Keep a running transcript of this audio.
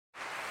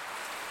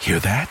Hear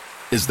that?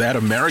 Is that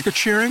America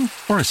cheering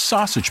or a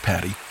sausage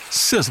patty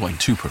sizzling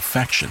to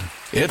perfection?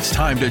 It's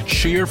time to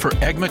cheer for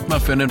Egg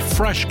McMuffin and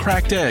fresh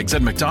cracked eggs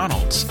at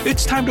McDonald's.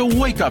 It's time to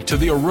wake up to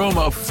the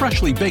aroma of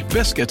freshly baked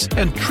biscuits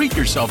and treat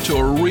yourself to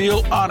a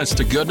real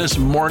honest-to-goodness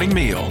morning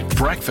meal.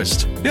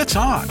 Breakfast, it's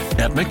on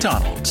at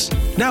McDonald's.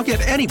 Now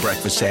get any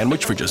breakfast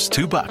sandwich for just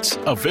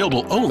 $2.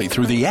 Available only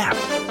through the app.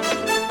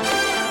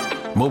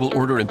 Mobile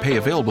order and pay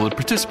available at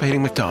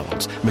participating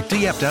McDonald's.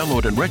 McD app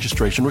download and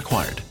registration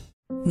required.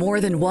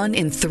 More than 1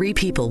 in 3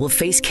 people will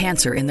face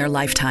cancer in their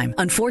lifetime.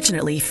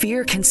 Unfortunately,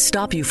 fear can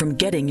stop you from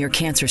getting your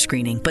cancer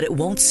screening, but it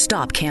won't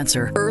stop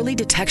cancer. Early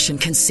detection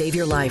can save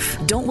your life.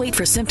 Don't wait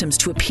for symptoms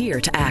to appear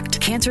to act.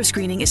 Cancer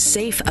screening is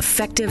safe,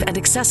 effective, and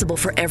accessible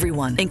for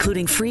everyone,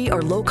 including free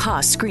or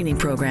low-cost screening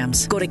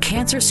programs. Go to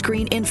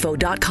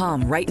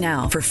cancerscreeninfo.com right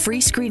now for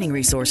free screening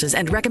resources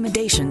and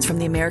recommendations from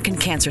the American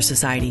Cancer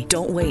Society.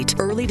 Don't wait.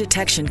 Early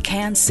detection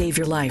can save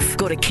your life.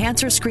 Go to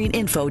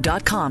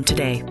cancerscreeninfo.com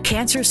today.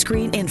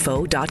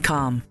 Cancerscreeninfo.com.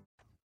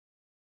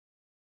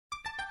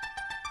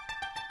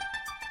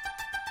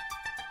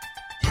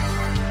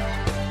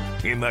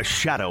 In the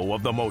shadow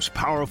of the most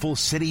powerful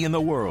city in the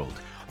world,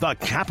 the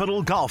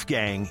Capital Golf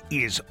Gang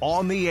is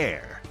on the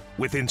air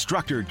with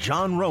instructor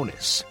John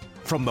Ronis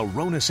from the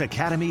Ronis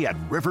Academy at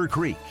River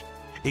Creek,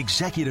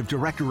 Executive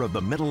Director of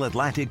the Middle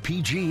Atlantic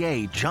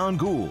PGA John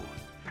Gould,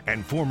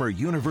 and former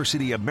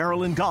University of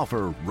Maryland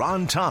golfer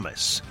Ron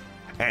Thomas.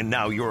 And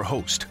now your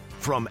host,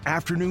 from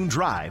Afternoon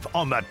Drive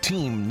on the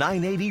Team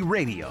 980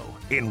 Radio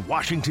in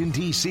Washington,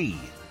 D.C.,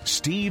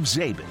 Steve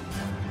Zabin.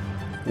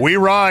 We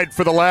ride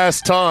for the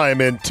last time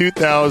in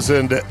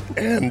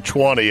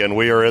 2020, and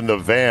we are in the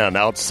van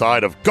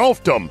outside of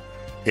Golfdom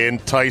in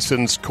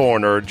Tyson's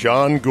Corner.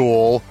 John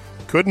Gould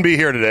couldn't be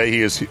here today.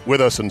 He is with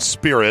us in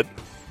spirit,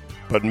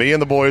 but me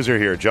and the boys are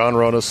here. John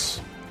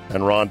Ronis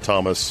and Ron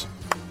Thomas.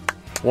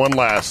 One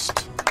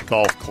last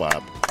golf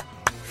clap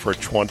for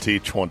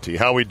 2020.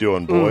 How we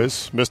doing,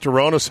 boys? Mr.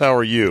 Ronis, how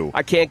are you?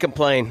 I can't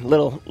complain.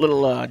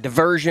 Little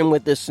diversion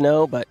with this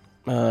snow, but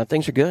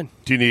things are good.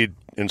 Do you need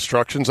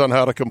instructions on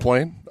how to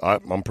complain?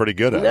 I'm pretty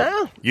good at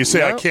it. You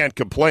say I can't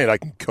complain. I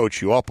can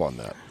coach you up on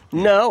that.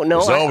 No.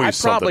 I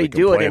probably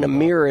do it in a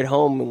mirror at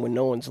home when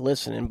no one's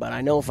listening, but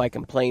I know if I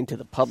complain to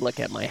the public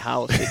at my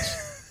house,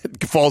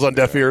 it falls on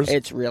deaf ears?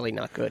 It's really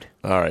not good.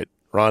 All right.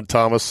 Ron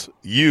Thomas,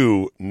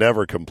 you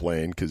never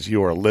complain because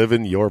you are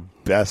living your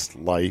best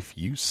life,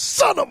 you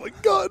son of a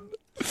gun.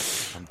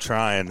 I'm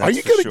trying. Are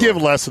you going to give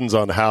lessons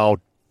on how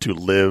to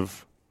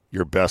live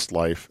your best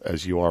life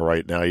as you are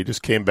right now? You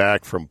just came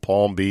back from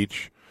Palm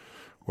Beach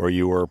where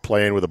you were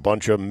playing with a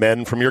bunch of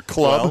men from your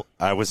club. Well,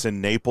 I was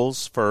in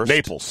Naples first.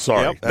 Naples,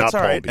 sorry. Yep, that's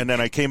not all right. Palm Beach. And then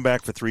I came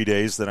back for 3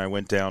 days. Then I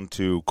went down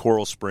to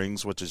Coral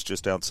Springs, which is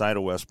just outside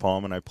of West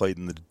Palm, and I played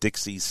in the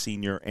Dixie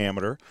Senior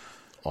Amateur,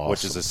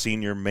 which is a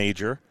senior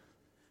major.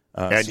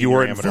 And you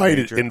were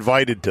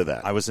invited to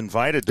that. I was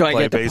invited to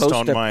play based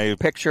on my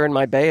picture in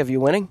my bay of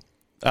you winning.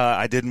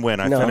 I didn't win.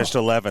 I finished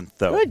 11th,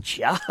 though. Good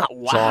job!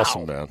 Wow, it's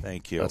awesome, man.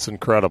 Thank you. That's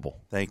incredible.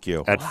 Thank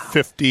you. At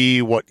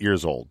 50, what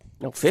years old?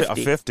 No,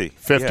 50.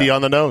 50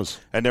 on the nose.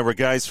 And there were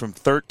guys from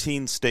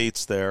 13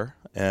 states there,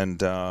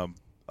 and a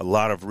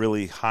lot of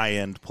really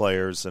high-end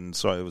players, and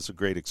so it was a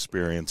great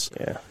experience.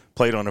 Yeah.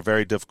 Played on a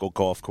very difficult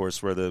golf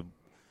course where the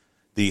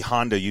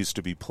Honda used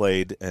to be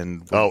played.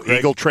 And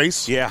Eagle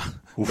Trace? Yeah.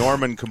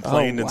 Norman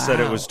complained and said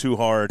it was too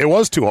hard. It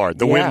was too hard.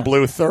 The wind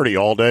blew 30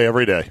 all day,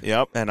 every day.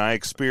 Yep, and I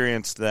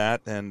experienced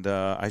that, and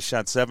I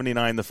shot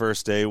 79 the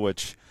first day,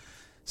 which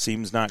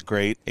seems not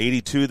great.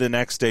 82 the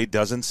next day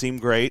doesn't seem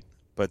great,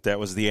 but that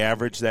was the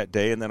average that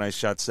day, and then I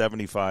shot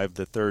 75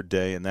 the third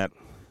day, and that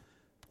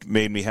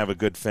made me have a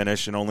good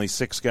finish, and only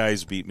 6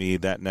 guys beat me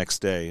that next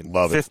day. And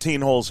Love it.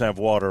 15 holes have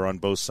water on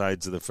both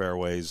sides of the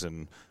fairways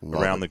and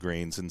around the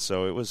greens, and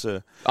so it was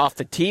off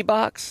the tee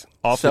box?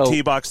 The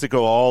tee box to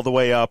go all the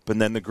way up, and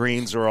then the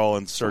greens are all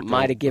in circle.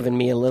 Might have given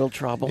me a little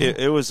trouble.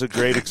 It was a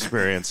great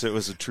experience. It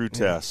was a true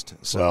test.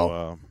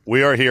 So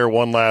we are here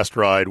one last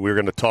ride. We're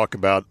going to talk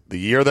about the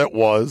year that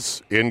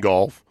was in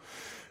golf,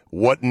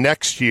 what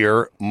next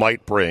year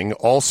might bring,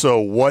 also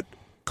what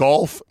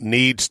golf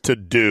needs to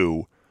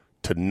do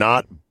to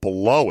not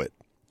blow it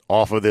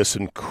off of this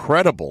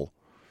incredible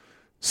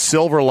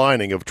silver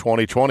lining of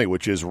 2020,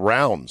 which is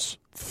rounds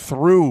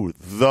through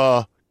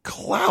the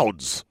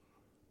clouds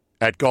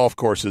at golf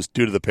courses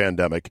due to the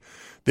pandemic.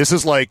 This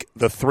is like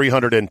the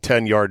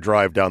 310-yard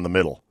drive down the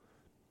middle.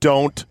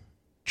 Don't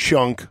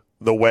chunk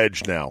the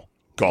wedge now,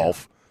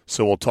 golf.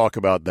 So we'll talk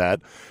about that.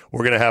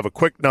 We're going to have a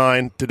quick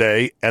 9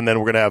 today, and then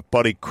we're going to have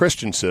Buddy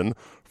Christensen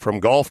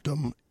from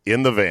Golfdom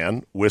in the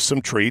van with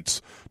some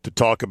treats to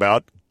talk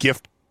about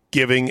gift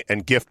giving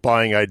and gift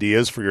buying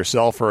ideas for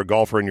yourself or a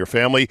golfer in your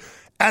family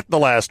at the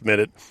last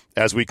minute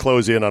as we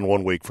close in on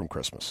 1 week from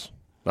Christmas.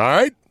 All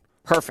right?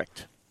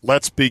 Perfect.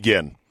 Let's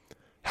begin.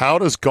 How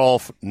does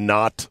golf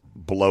not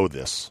blow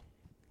this,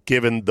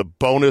 given the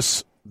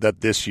bonus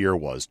that this year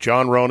was?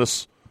 John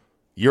Ronis,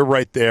 you're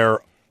right there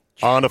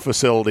on a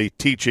facility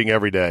teaching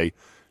every day.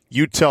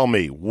 You tell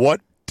me, what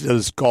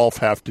does golf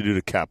have to do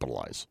to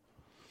capitalize?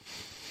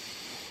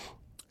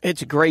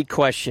 It's a great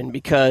question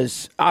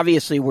because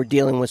obviously we're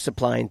dealing with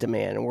supply and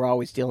demand, and we're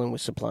always dealing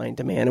with supply and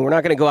demand, and we're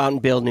not going to go out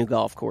and build new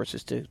golf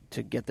courses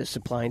to get the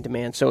supply and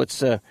demand. So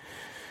it's a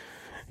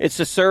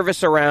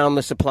service around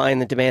the supply and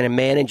the demand and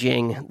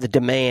managing the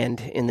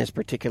demand in this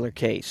particular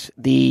case.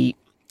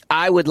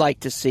 I would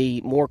like to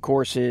see more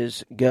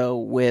courses go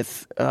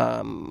with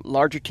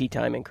larger tee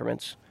time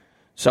increments.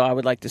 So I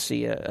would like to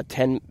see a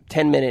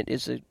 10-minute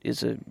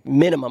is a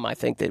minimum I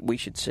think that we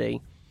should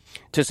see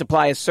to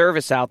supply a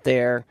service out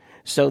there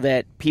so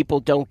that people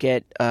don't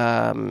get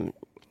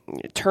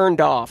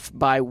turned off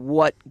by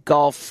what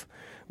golf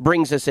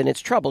brings us in its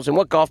troubles. And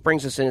what golf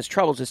brings us in its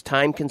troubles is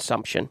time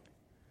consumption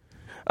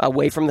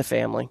away from the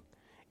family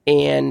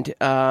and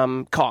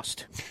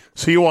cost.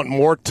 So you want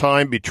more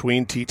time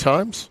between tee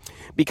times?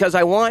 Because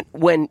I want,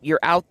 when you're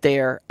out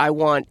there, I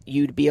want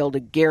you to be able to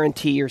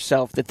guarantee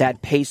yourself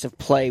that pace of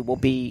play will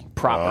be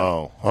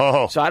proper.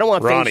 Oh. So I don't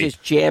want Ronnie, things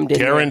just jammed in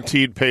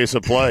guaranteed pace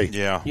of play.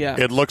 Yeah.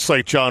 It looks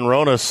like John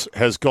Ronas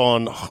has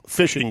gone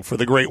fishing for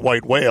the great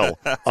white whale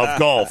of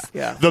golf.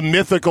 Yeah. The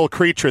mythical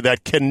creature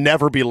that can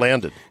never be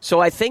landed. So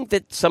I think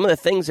that some of the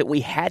things that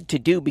we had to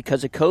do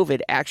because of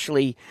COVID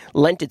actually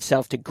lent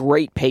itself to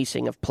great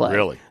pacing of play.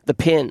 Really? The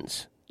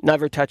pins.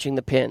 Never touching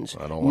the pins.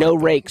 I don't no like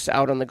that. Rakes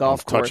out on the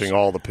golf course. Touching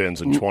all the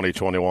pins in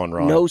 2021,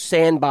 Ron. No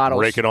sand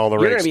bottles. Raking all the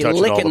You're rakes, going to be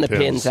touching licking all the the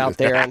pins out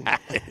there. And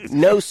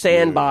no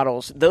sand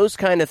bottles. Those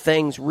kind of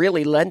things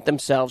really lent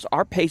themselves.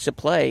 Our pace of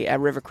play at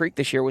River Creek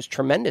this year was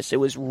tremendous.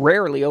 It was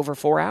rarely over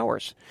 4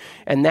 hours.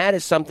 And that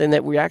is something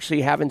that we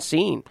actually haven't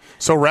seen.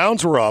 So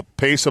rounds were up.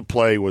 Pace of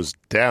play was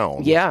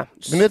down. Yeah.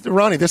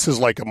 Ronnie, this is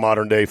like a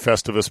modern-day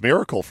Festivus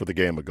miracle for the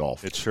game of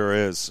golf. It sure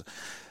is.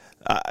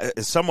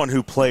 As someone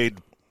who played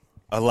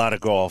a lot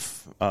of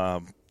golf,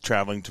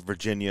 traveling to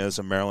Virginia as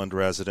a Maryland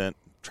resident,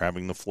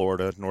 traveling to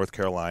Florida, North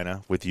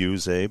Carolina with you,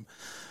 Zabe.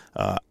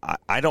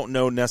 I don't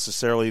know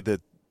necessarily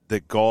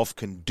that golf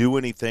can do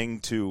anything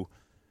to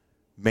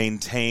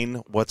maintain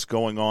what's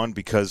going on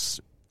because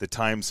the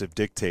times have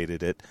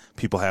dictated it.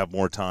 People have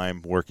more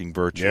time working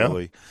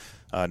virtually,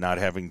 not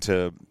having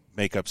to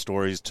make up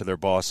stories to their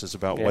bosses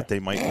about what they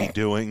might be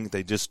doing.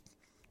 They just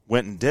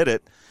went and did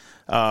it.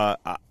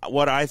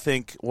 What I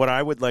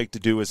would like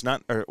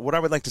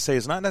to say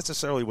is not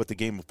necessarily what the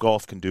game of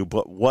golf can do,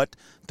 but what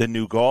the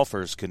new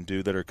golfers can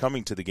do that are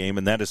coming to the game,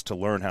 and that is to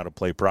learn how to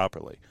play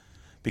properly.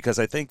 Because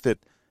I think that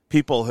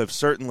people have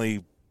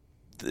certainly,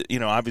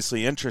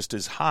 obviously interest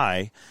is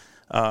high,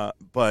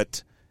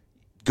 but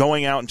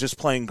going out and just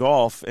playing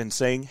golf and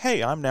saying,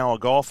 hey, I'm now a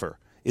golfer,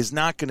 is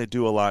not going to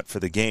do a lot for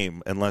the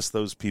game unless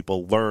those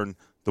people learn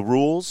the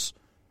rules,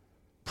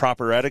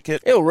 proper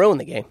etiquette. It'll ruin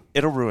the game.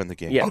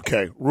 Yeah.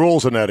 Okay,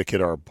 rules and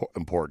etiquette are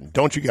important.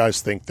 Don't you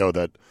guys think, though,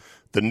 that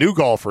the new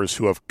golfers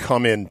who have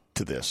come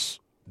into this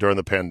during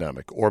the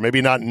pandemic, or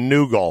maybe not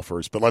new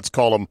golfers, but let's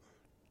call them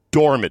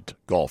dormant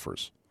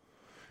golfers,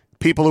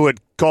 people who had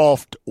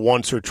golfed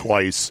once or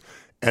twice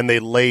and they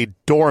laid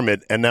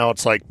dormant, and now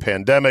it's like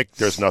pandemic,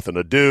 there's nothing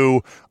to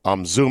do,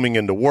 I'm zooming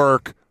into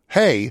work,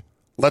 hey,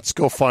 let's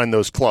go find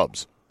those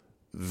clubs.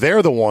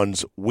 They're the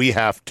ones we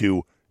have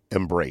to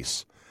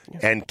embrace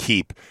and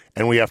keep,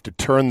 and we have to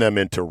turn them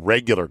into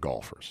regular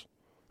golfers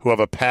who have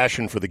a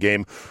passion for the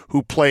game,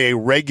 who play a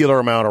regular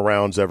amount of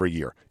rounds every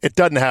year. It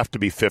doesn't have to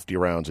be 50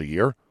 rounds a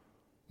year,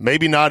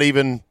 maybe not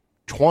even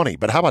 20,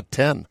 but how about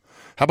 10?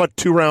 How about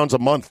 2 rounds a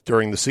month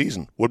during the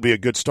season? Would be a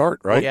good start,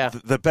 right? Yeah.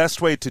 The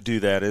best way to do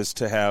that is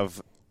to have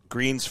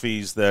greens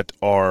fees that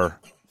are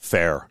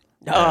fair.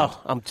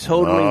 Oh, I'm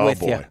totally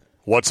with you.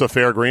 What's a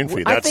fair green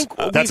fee?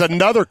 That's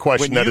another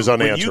question that is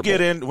unanswerable. When you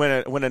get in,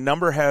 when a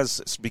number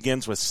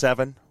begins with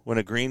 7, when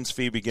a greens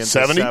fee begins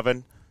 70? with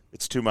 7,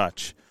 it's too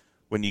much.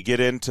 When you get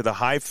into the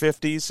high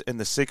 50s and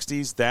the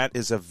 60s, that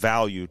is a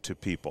value to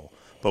people.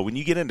 But when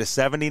you get into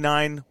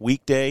 79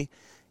 weekday,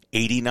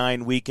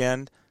 89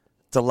 weekend,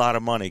 it's a lot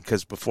of money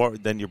because before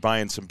then you're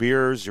buying some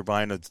beers, you're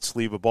buying a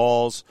sleeve of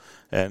balls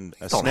and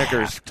a Snickers.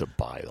 Don't have to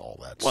buy all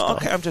that well,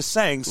 stuff. okay, I'm just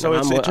saying. So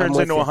it turns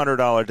into a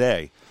 $100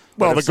 day.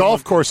 Well, the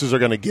golf courses are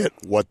going to get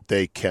what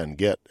they can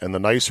get, and the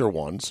nicer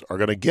ones are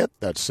going to get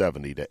that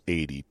 $70 to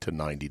 $80 to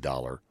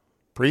 $90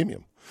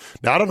 premium.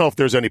 Now, I don't know if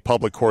there's any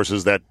public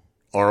courses that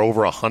are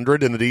over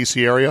 $100 in the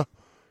D.C. area,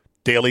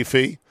 daily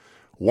fee.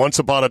 Once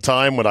upon a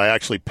time when I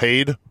actually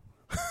paid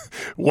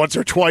once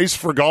or twice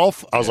for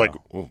golf, I was like,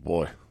 oh,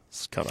 boy,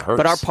 this kind of hurts.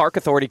 But our Park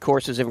Authority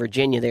courses in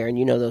Virginia there, and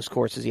you know those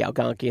courses, the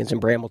Algonquians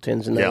and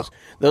Brambletons and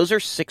those are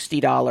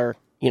 $60,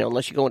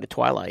 unless you go into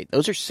Twilight.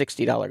 Those are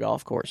 $60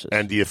 golf courses.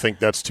 And do you think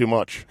that's too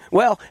much?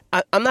 Well,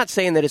 I'm not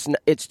saying that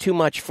it's too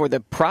much for the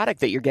product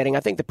that you're getting.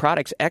 I think the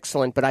product's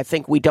excellent, but I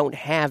think we don't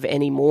have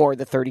any more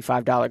the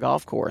 $35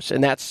 golf course,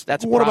 and that's a What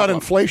problem. about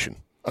inflation?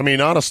 I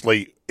mean,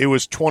 honestly, it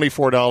was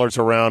 $24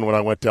 a round when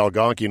I went to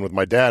Algonquian with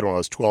my dad when I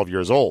was 12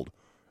 years old,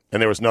 and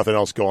there was nothing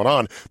else going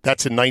on.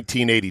 That's in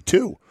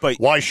 1982. But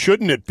why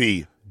shouldn't it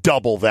be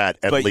double that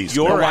at least?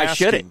 Why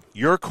should it?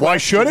 Why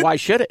should it? Why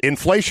should it?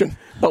 Inflation.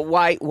 But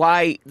why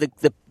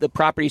the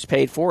property's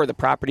paid for, the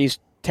property's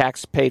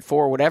tax paid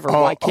for, whatever.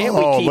 Why can't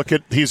we keep? Look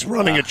at he's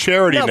running a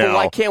charity now. But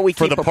why can't we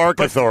for keep the park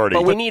authority?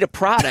 But we need a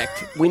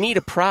product. We need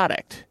a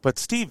product. But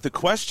Steve, the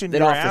question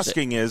you're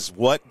asking is,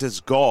 what does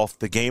golf,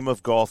 the game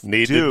of golf,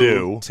 need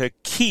to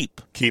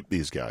keep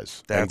these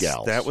guys and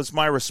gals? That was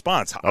my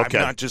response. Okay.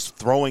 I'm not just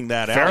throwing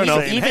that Fair out.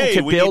 enough. Saying,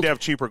 hey, we need to have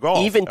cheaper golf.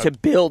 Even to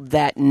build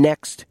that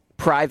next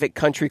private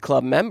country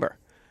club member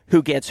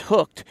who gets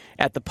hooked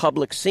at the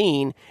public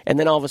scene and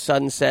then all of a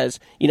sudden says,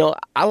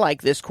 I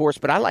like this course,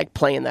 but I like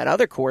playing that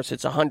other course.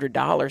 It's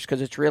 $100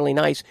 because it's really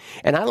nice,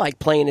 and I like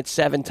playing it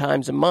 7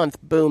 times a month.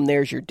 Boom,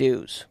 there's your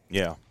dues.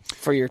 Yeah.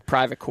 For your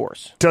private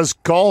course. Does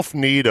golf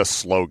need a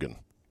slogan?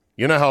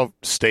 You know how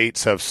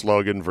states have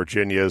slogan,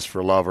 Virginia's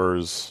for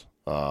lovers,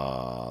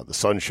 the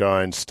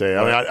Sunshine State.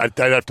 I mean, I'd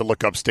have to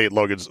look up state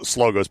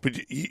slogos, but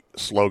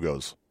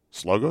slogos.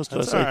 Slogos?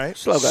 Did That's I say? all right.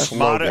 Slogos.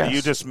 Motto, Yes.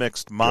 You just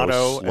mixed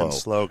motto and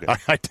slogan.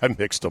 I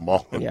mixed them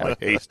all in my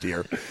haste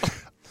here.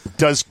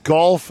 Does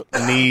golf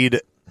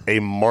need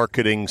a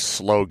marketing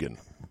slogan?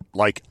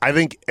 Like, I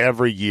think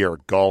every year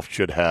golf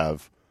should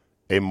have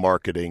a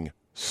marketing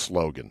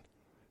slogan.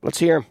 Let's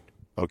hear 'em.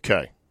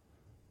 Okay.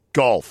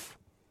 Golf,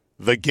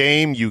 the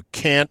game you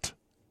can't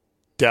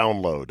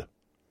download.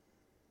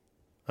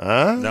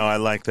 Huh? No, I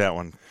like that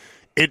one.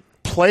 It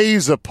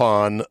plays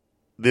upon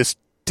this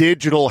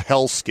digital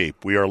hellscape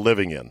we are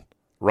living in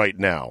right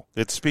now.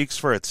 It speaks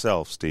for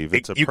itself, Steve.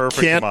 It's a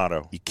perfect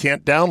motto. You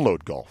can't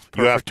download golf.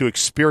 You have to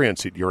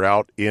experience it. You're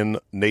out in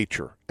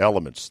nature,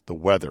 elements, the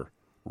weather,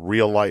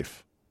 real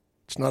life.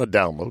 It's not a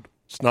download.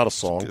 It's not a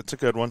song. It's a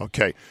good one.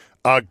 Okay.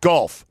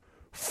 Golf,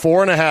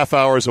 4.5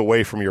 hours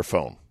away from your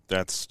phone.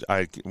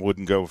 I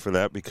wouldn't go for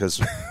that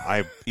because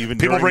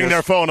people bring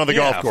their phone on the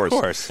golf course. Of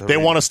course. They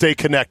want to stay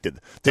connected.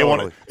 They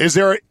want. Is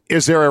there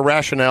a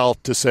rationale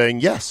to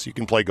saying yes, you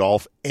can play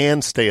golf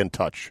and stay in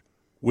touch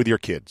with your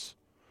kids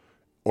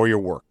or your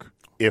work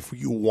if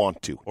you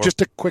want to?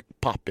 Just a quick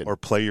pop in, or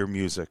play your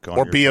music on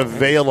or your be phone.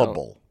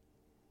 available.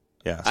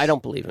 Yes. I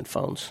don't believe in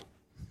phones.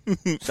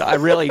 So I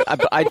really,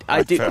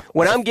 I do.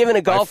 When I'm giving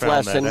a golf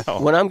lesson,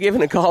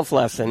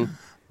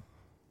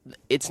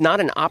 it's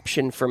not an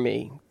option for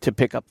me to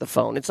pick up the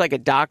phone. It's like a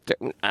doctor.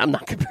 I'm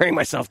not comparing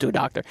myself to a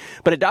doctor,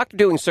 but a doctor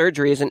doing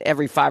surgery isn't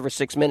every 5 or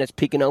 6 minutes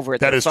peeking over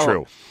at their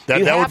phone. That is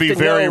true. That would be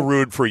very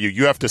rude for you.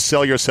 You have to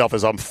sell yourself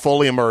as I'm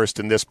fully immersed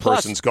in this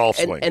person's golf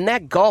swing. And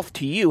that golf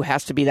to you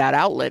has to be that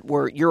outlet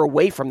where you're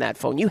away from that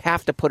phone. You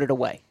have to put it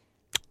away.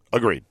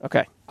 Agreed.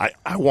 Okay.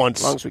 I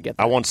once as long as we get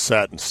that. I once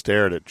sat and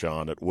stared at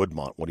John at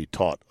Woodmont when he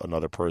taught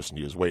another person.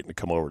 He was waiting to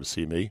come over to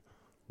see me.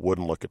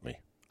 Wouldn't look at me.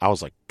 I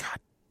was like, God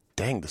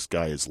dang, this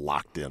guy is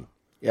locked in.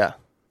 Yeah.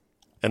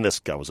 And this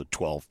guy was a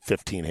 12,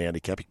 15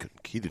 handicap.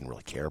 He didn't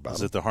really care about it.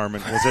 Was it the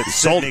Harmon? Was it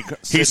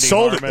he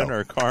sold Harmon it,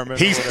 or Carmen?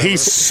 He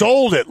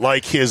sold it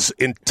like his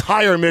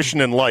entire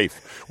mission in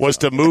life was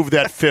to move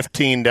that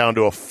 15 down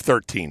to a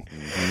 13.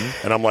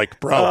 Mm-hmm. And I'm like,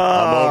 bro,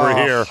 I'm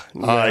over here.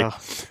 Yeah.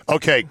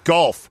 Okay,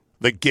 golf,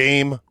 the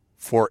game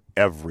for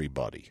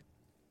everybody.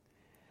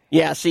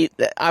 Yeah, see,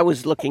 I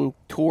was looking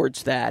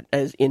towards that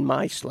as in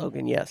my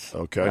slogan, yes.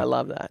 Okay. I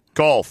love that.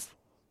 Golf,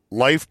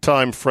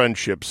 lifetime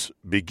friendships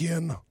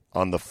begin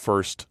on the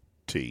first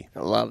tee. I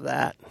love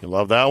that. You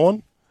love that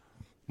one?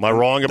 Am I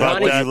wrong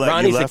about that?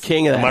 Ronnie's the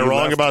king of that. Am I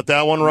wrong about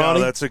that one, Ronnie?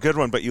 No, that's a good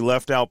one, but you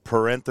left out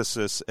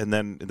parenthesis, and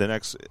then the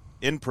next,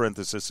 in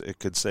parenthesis, it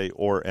could say,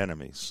 or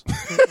enemies.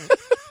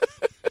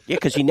 Yeah,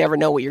 because you never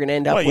know what you're going to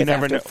end up with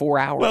after 4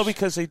 hours. Well,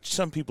 because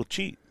some people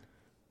cheat.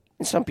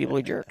 And some people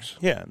are jerks.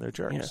 Yeah, they're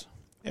jerks.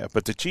 Yeah,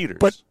 but the cheaters.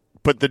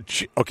 But the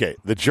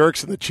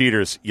jerks and the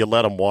cheaters, you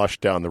let them wash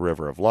down the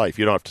river of life.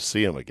 You don't have to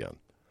see them again.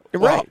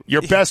 Right.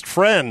 Your best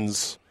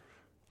friends,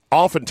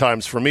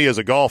 oftentimes for me as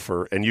a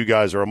golfer, and you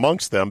guys are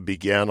amongst them,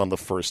 began on the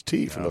first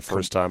tee from the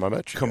first time I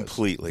met you.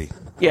 Completely.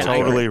 Yeah,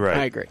 totally right.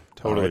 I agree.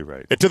 Totally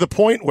right. To the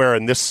point where,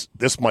 and this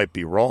might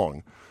be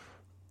wrong,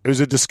 there was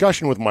a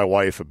discussion with my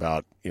wife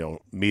about,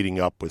 meeting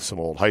up with some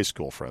old high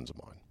school friends of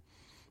mine.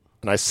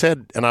 And I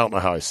said, and I don't know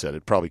how I said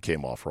it, probably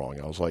came off wrong.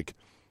 I was like,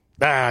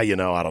 I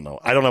don't know.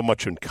 I don't have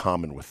much in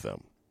common with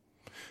them.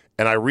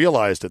 And I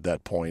realized at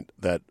that point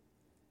that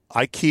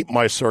I keep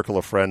my circle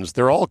of friends,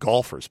 they're all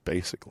golfers,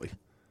 basically.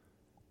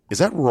 Is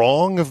that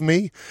wrong of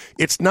me?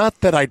 It's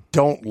not that I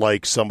don't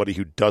like somebody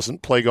who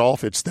doesn't play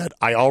golf. It's that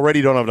I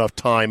already don't have enough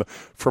time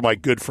for my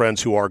good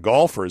friends who are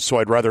golfers, so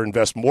I'd rather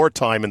invest more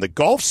time in the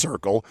golf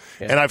circle,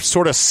 and I've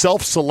sort of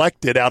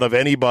self-selected out of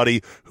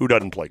anybody who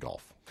doesn't play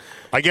golf.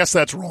 I guess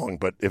that's wrong,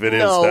 but if it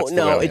is, that's the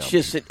way I am. It's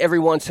just that every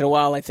once in a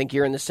while I think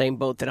you're in the same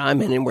boat that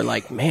I'm in, and we're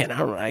like, man, I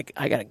don't know,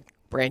 I got to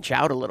branch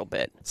out a little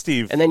bit.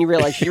 Steve. And then you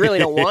realize you really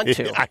don't want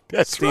to.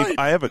 That's Steve, right.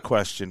 I have a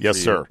question for you. Yes,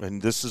 sir.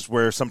 And this is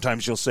where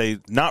sometimes you'll say,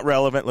 not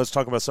relevant, let's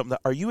talk about something.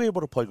 Are you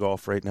able to play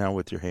golf right now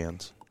with your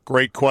hands?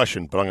 Great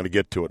question, but I'm going to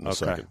get to it in a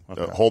second.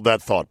 Okay. Hold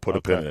that thought. Put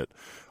a pin in it.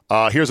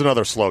 Here's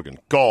another slogan.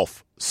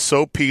 Golf,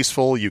 so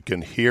peaceful you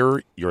can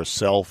hear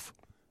yourself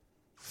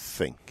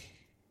think.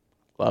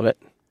 Love it.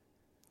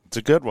 It's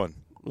a good one.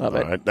 Love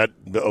it.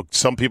 Right.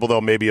 Some people, though,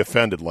 may be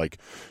offended, like,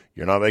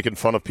 you're not making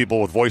fun of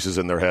people with voices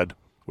in their head.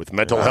 with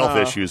mental health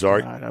issues,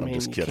 Art. God, I'm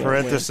just kidding.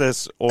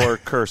 Parenthesis or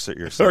curse at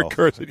yourself. Or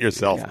curse at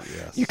yourself. Yeah.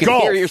 Yes. You can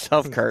Golf. hear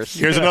yourself curse.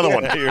 Here's another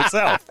one.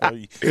 yourself.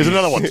 Here's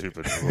another one.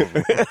 Stupid.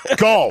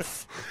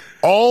 Golf.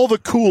 All the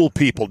cool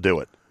people do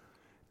it.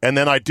 And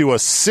then I do a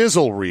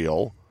sizzle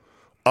reel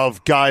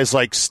of guys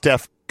like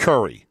Steph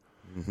Curry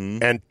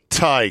and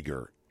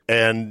Tiger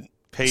and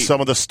Peyton.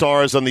 some of the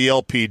stars on the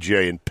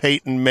LPGA and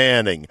Peyton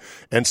Manning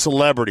and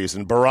celebrities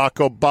and Barack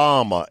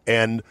Obama.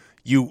 And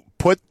you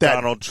put that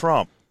Donald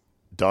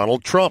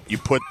Trump. You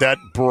put that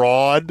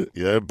broad,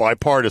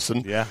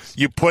 bipartisan. Yes.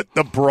 You put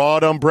the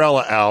broad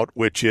umbrella out,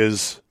 which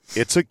is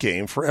it's a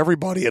game for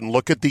everybody. And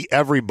look at the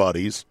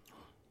everybody's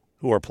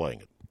who are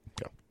playing it.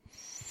 Okay.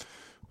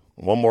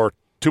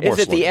 Two more. Is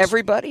it the slogans.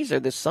 everybody's or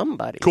the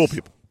somebody's? Cool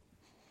people.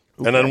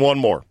 Okay. And then one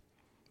more.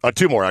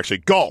 Two more, actually.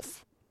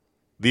 Golf.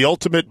 The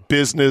ultimate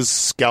business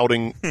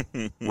scouting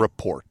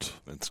report.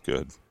 That's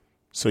good.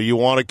 So you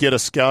want to get a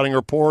scouting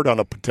report on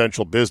a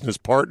potential business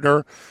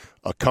partner,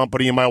 a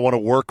company you might want to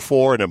work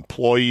for, an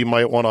employee you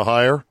might want to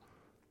hire.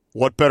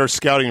 What better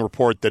scouting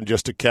report than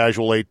just a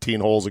casual 18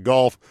 holes of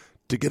golf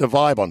to get a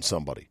vibe on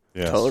somebody?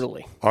 Yes.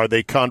 Totally. Are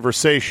they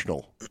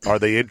conversational? Are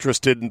they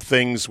interested in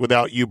things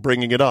without you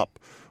bringing it up?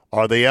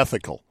 Are they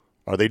ethical?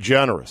 Are they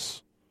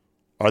generous?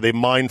 Are they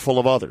mindful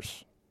of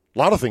others? A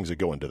lot of things that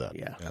go into that.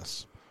 Yeah.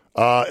 Yes.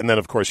 And then,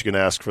 of course, you can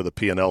ask for the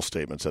P&L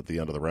statements at the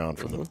end of the round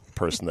from the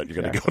person that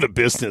you're going to go to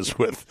business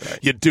with. Right.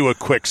 You do a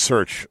quick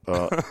search,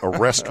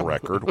 arrest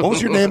record. What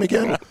was your name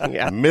again?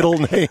 Middle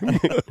name.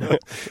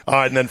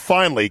 And then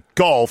finally,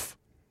 golf.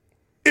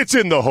 It's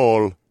in the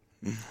hole.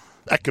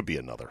 That could be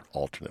another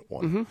alternate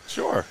one.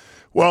 Sure.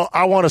 Well,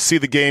 I want to see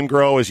the game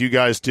grow as you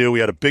guys do.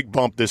 We had a big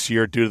bump this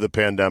year due to the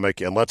pandemic,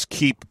 and let's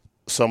keep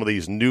some of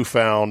these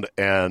newfound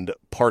and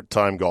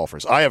part-time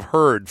golfers. I have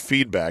heard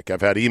feedback.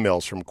 I've had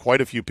emails from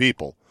quite a few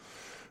people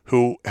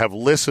who have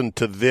listened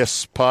to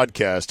this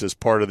podcast as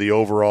part of the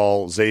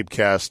overall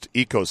Zabecast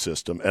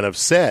ecosystem and have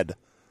said,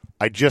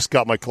 I just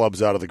got my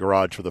clubs out of the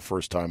garage for the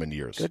first time in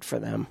years. Good for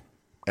them.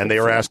 And they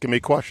are asking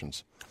me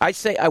questions. I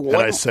say And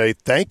I say,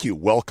 thank you.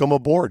 Welcome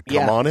aboard.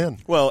 Come on in.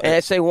 Well, and I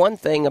say one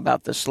thing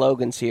about the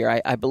slogans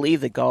here. I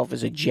believe that golf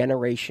is a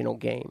generational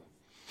game.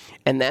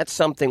 And that's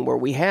something where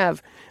we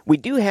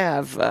do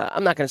have,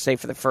 I'm not going to say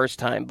for the first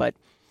time, but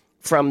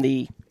from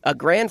a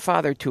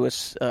grandfather to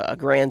a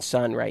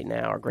grandson right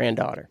now, or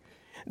granddaughter,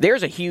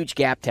 there's a huge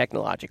gap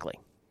technologically.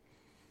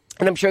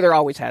 And I'm sure there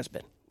always has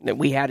been.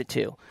 We had it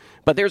too.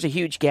 But there's a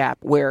huge gap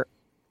where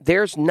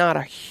there's not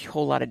a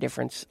whole lot of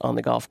difference on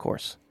the golf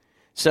course.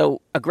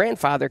 So a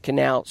grandfather can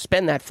now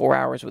spend that 4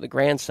 hours with a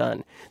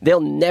grandson.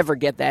 They'll never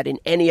get that in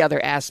any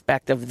other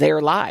aspect of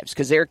their lives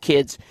because their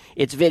kids,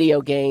 it's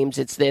video games,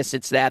 it's this,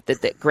 it's that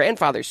the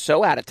grandfather's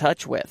so out of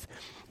touch with.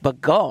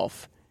 But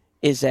golf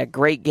is that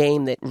great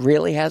game that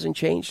really hasn't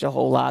changed a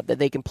whole lot that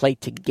they can play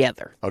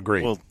together.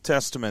 Agreed. Well,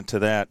 testimony to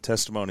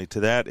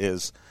that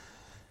is,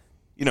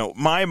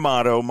 my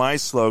motto, my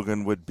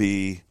slogan would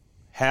be,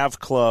 have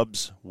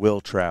clubs,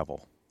 will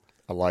travel.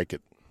 I like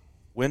it.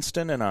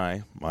 Winston and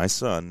I, my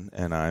son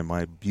and I,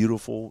 my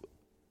beautiful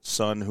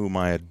son whom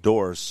I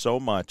adore so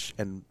much,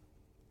 and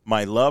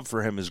my love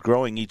for him is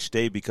growing each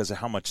day because of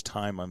how much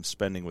time I'm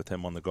spending with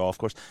him on the golf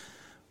course.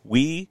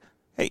 Hey,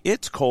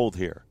 it's cold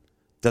here.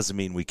 Doesn't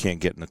mean we can't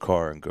get in the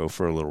car and go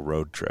for a little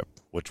road trip,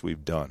 which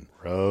we've done.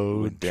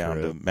 Went down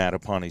to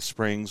Mattapony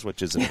Springs,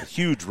 which isn't a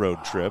huge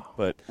road trip,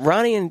 but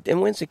Ronnie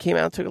and Winston came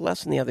out and took a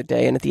lesson the other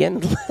day, and at the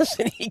end of the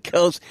lesson, he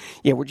goes,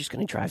 "Yeah, we're just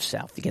going to drive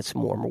south to get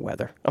some warmer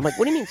weather." I'm like,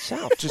 "What do you mean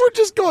south?" We're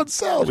just going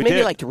south.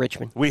 Maybe like to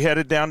Richmond. We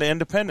headed down to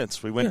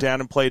Independence. We went down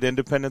and played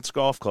Independence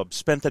Golf Club.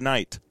 Spent the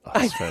night.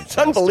 It's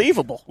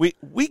unbelievable.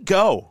 We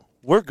go.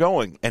 We're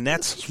going, and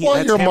that's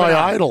why you're him my and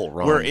I. idol,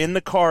 Ron. We're in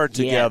the car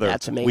together. Yeah,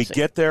 that's amazing. We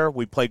get there,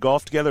 we play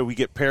golf together, we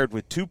get paired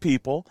with two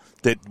people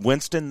that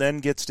Winston then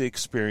gets to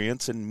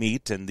experience and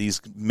meet, and these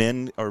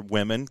men or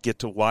women get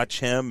to watch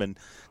him and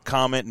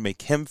comment and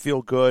make him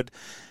feel good.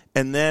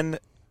 And then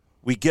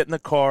we get in the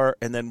car,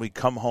 and then we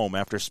come home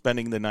after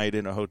spending the night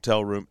in a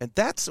hotel room. And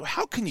that's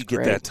how can you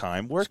get that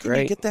time? Where can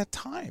you get that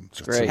time?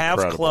 It's great. Have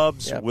Incredible.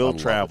 clubs, will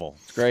travel.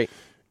 It's great.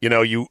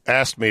 You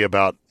asked me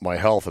about my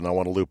health, and I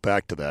want to loop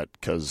back to that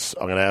because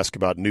I'm going to ask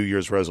about New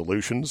Year's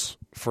resolutions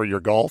for your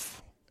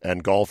golf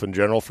and golf in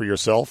general for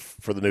yourself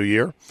for the new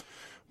year.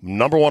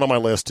 Number one on my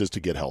list is to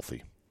get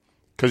healthy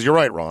because you're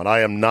right, Ron. I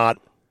am not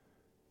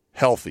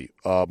healthy.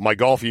 My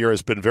golf year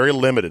has been very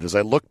limited. As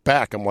I look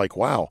back, I'm like,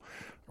 wow,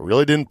 I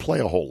really didn't play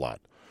a whole lot.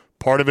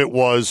 Part of it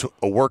was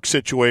a work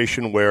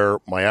situation where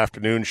my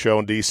afternoon show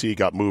in D.C.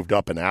 got moved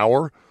up an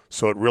hour,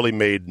 so it really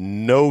made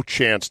no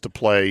chance to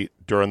play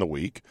during the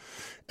week.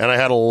 And I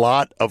had a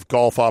lot of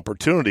golf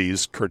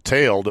opportunities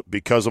curtailed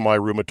because of my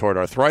rheumatoid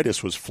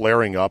arthritis was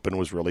flaring up and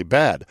was really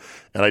bad.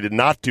 And I did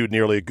not do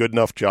nearly a good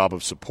enough job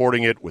of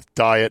supporting it with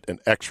diet and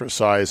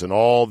exercise and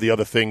all the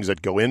other things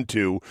that go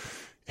into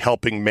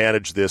helping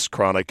manage this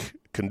chronic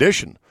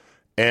condition.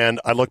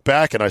 And I look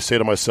back and I say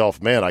to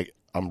myself, man,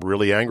 I'm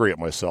really angry at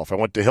myself. I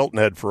went to Hilton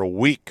Head for a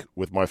week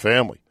with my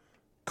family.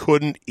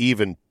 Couldn't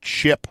even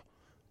chip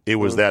It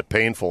was that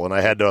painful, and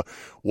I had to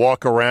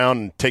walk around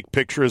and take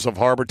pictures of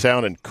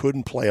Harbortown and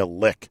couldn't play a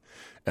lick.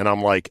 And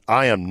I'm like,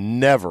 I am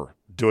never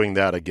doing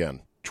that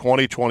again.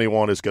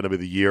 2021 is going to be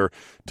the year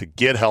to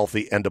get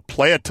healthy and to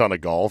play a ton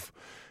of golf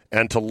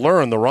and to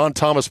learn the Ron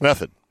Thomas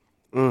method,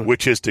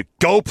 which is to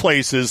go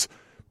places,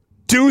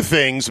 do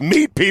things,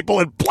 meet people,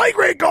 and play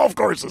great golf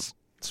courses.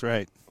 That's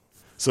right.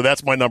 So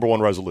that's my number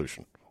one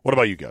resolution. What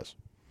about you guys?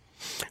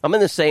 I'm in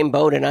the same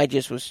boat, and I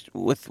just was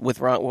with what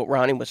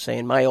Ronnie was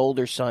saying. My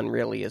older son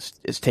really is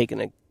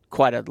taking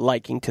quite a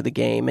liking to the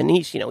game, and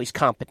he's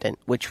competent,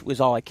 which was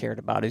all I cared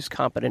about. He's a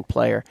competent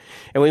player,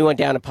 and we went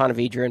down to Ponte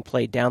Vedra and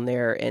played down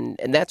there, and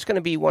that's going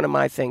to be one of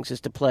my things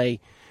is to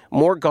play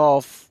more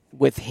golf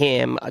with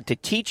him, to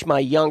teach my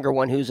younger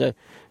one, who's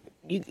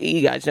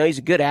you guys know he's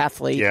a good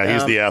athlete. Yeah,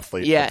 he's the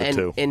athlete.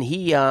 Yeah, and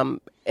he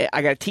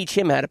I got to teach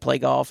him how to play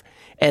golf,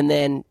 and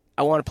then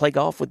I want to play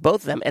golf with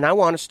both of them, and I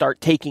want to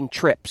start taking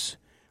trips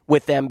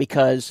with them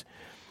because,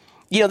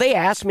 they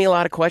ask me a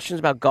lot of questions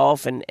about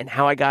golf and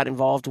how I got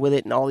involved with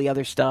it and all the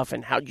other stuff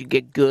and how'd you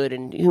get good,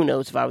 and who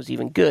knows if I was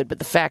even good. But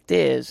the fact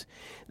is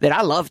that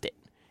I loved it,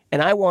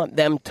 and I want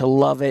them to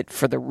love it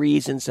for the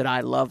reasons that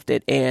I loved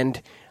it.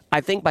 And I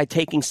think by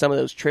taking some of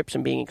those trips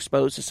and being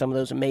exposed to some of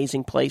those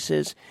amazing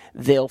places,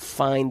 they'll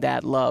find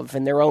that love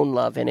and their own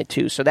love in it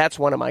too. So that's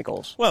one of my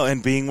goals. Well,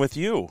 and being with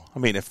you. I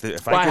mean, if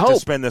I get to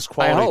spend this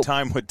quality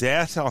time with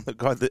Dad on the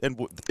golf,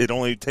 and it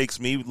only takes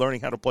me learning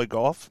how to play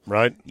golf.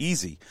 Right.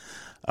 Easy.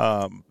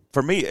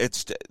 For me,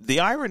 it's the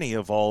irony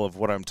of all of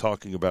what I'm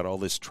talking about, all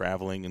this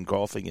traveling and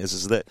golfing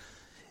is that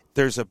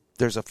there's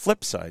a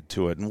flip side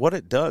to it, and what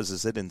it does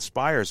is it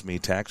inspires me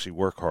to actually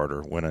work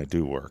harder when I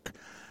do work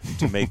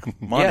to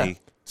make money. Yeah.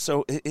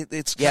 So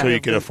it's so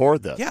you can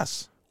afford that.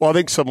 Yes. Well, I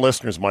think some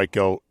listeners might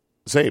go,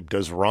 Zabe,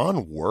 does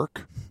Ron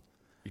work?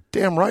 You're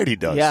damn right he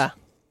does. Yeah.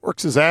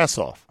 Works his ass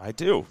off. I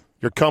do.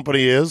 Your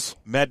company is?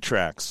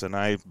 MedTrax, and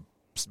I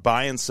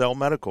buy and sell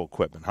medical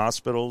equipment.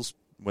 Hospitals,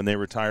 when they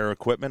retire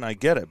equipment, I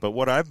get it. But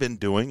what I've been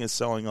doing is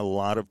selling a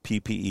lot of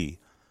PPE,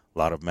 a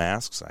lot of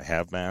masks. I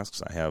have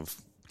masks. I have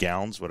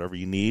gowns, whatever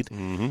you need.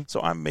 Mm-hmm. So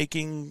I'm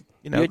making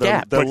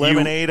the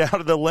lemonade out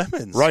of the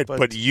lemons. Right,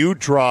 but you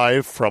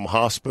drive from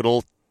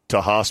hospital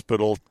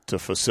to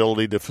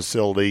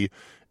facility,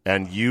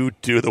 and you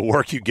do the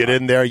work. You get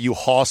in there, you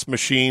hoist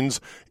machines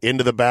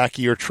into the back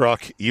of your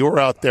truck. You're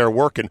out there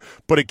working,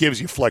 but it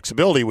gives you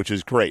flexibility, which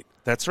is great.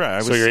 That's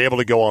right. So you're able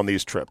to go on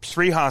these trips.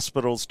 3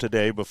 hospitals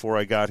today before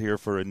I got here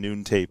for a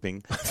noon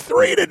taping.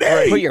 3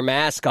 today. Put your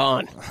mask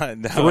on.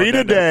 3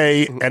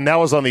 today, and that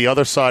was on the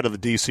other side of the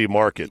D.C.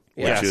 market,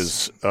 which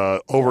is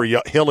over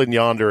hill and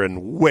yonder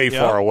and way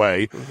far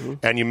away. Mm-hmm.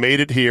 And you made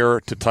it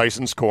here to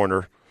Tyson's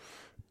Corner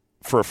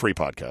for a free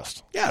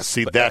podcast. Yes.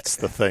 See, that's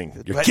the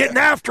thing. You're getting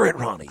after it,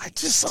 Ronnie. I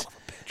just son of a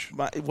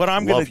bitch. What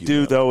I'm going to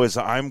do, though, is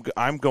I'm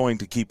going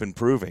to keep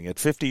improving. At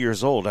 50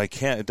 years old, I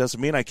can't. It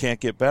doesn't mean I can't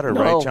get better,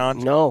 right, John?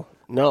 No.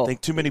 I think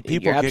too many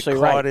people get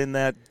caught in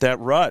that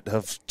rut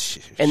of.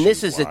 And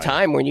this is the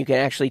time when you can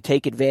actually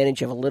take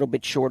advantage of a little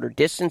bit shorter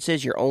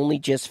distances. You're only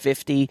just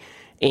 50.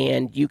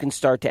 And you can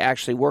start to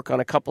actually work on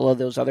a couple of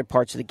those other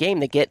parts of the game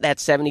that get that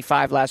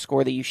 75 last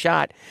score that you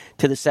shot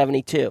to the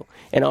 72.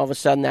 And all of a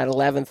sudden that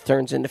 11th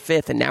turns into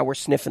 5th, and now we're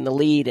sniffing the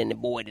lead, and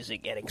boy, does it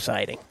get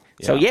exciting.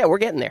 Yeah. So, we're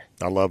getting there.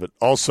 I love it.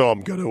 Also,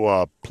 I'm going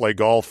to play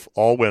golf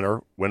all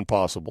winter, when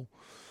possible.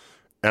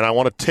 And I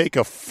want to take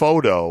a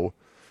photo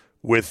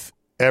with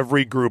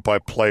every group I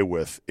play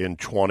with in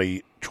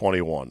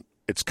 2021.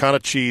 It's kind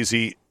of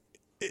cheesy.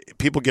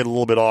 People get a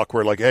little bit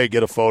awkward, like, hey,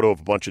 get a photo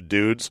of a bunch of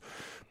dudes.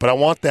 But I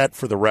want that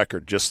for the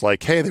record, just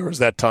like, hey, there was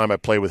that time I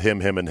played with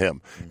him, and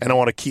him. Mm-hmm. And I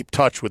want to keep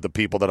touch with the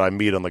people that I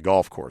meet on the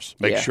golf course.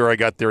 Make sure I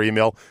got their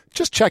email.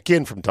 Just check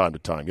in from time to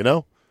time,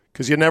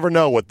 because you never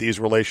know what these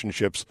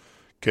relationships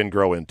can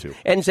grow into.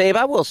 And Zabe,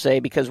 I will say,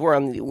 because we're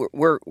in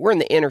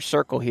the inner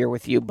circle here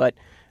with you, but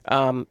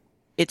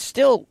it's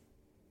still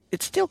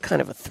kind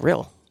of a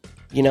thrill,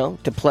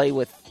 to play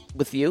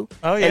with you.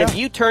 Oh, yeah. And if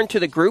you turn to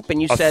the group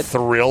and you said,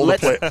 thrill to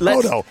play.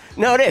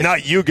 No, it is.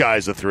 Not you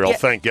guys a thrill,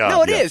 thank God.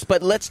 No, it is,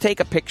 but let's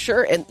take a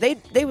picture, and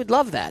they would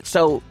love that.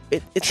 So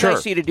it's nice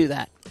of you to do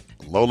that.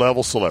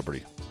 Low-level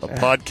celebrity. A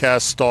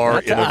podcast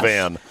star in a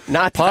van.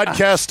 Not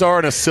podcast star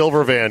in a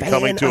silver van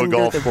coming to a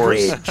golf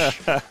course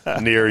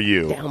near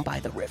you. Down by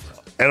the river.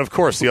 And, of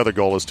course, the other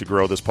goal is to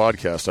grow this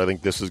podcast. I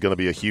think this is going to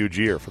be a huge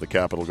year for the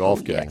Capital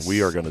Golf Gang. Yes.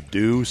 We are going to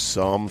do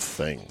some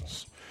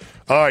things.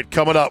 All right,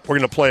 coming up, we're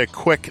going to play a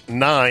quick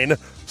 9,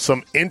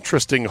 some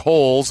interesting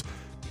holes,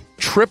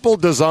 triple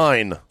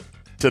design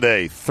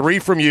today. 3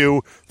 from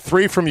you,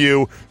 3 from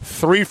you,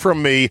 3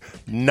 from me.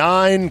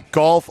 9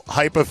 golf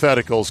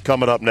hypotheticals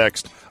coming up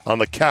next on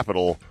the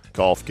Capital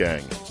Golf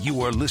Gang.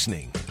 You are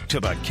listening to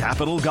the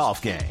Capital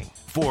Golf Gang.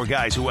 4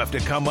 guys who have to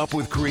come up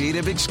with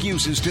creative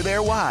excuses to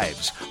their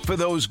wives for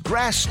those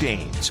grass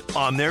stains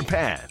on their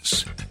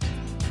pants.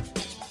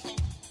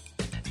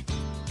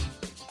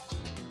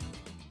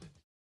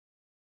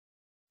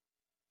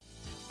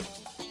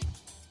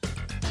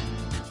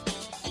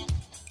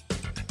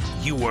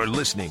 You are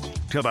listening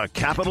to the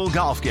Capital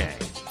Golf Gang.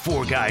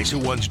 4 guys who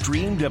once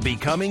dreamed of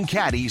becoming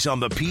caddies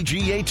on the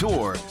PGA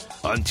Tour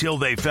until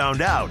they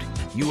found out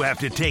you have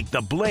to take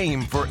the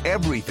blame for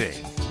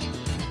everything.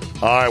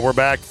 All right, we're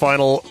back.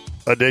 Final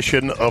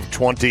edition of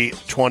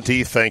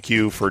 2020. Thank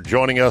you for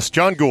joining us.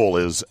 John Gould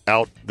is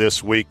out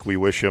this week. We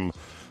wish him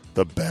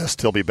the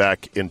best. He'll be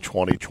back in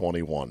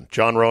 2021.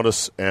 John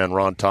Ronis and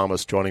Ron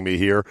Thomas joining me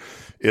here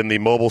in the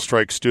Mobile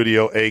Strike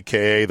studio,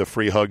 a.k.a. the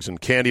Free Hugs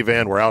and Candy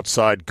Van. We're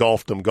outside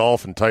Golfdom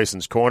Golf in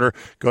Tyson's Corner.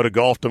 Go to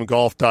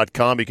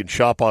golfdomgolf.com. You can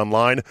shop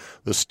online.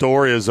 The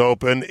store is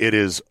open. It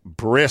is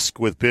brisk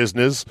with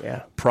business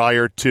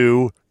prior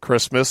to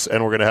Christmas,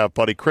 and we're going to have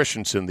Buddy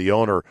Christensen, the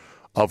owner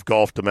of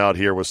Golfdom, out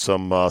here with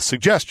some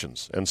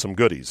suggestions and some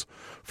goodies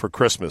for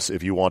Christmas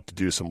if you want to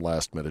do some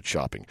last-minute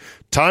shopping.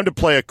 Time to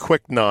play a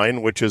quick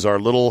 9, which is our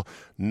little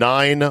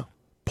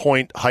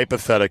 9-point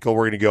hypothetical.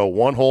 We're going to go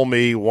 1 hole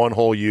me, 1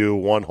 hole you,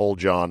 1 hole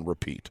John,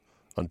 repeat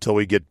until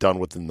we get done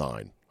with the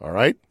 9. All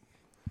right?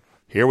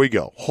 Here we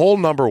go. Hole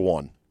number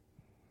 1.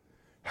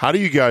 How do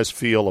you guys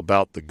feel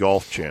about the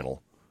Golf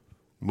Channel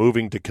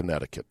moving to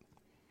Connecticut?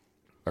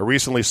 I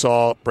recently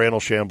saw Brandel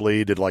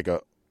Chambly did like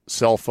a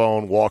cell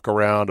phone walk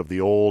around of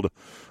the old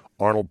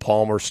Arnold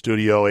Palmer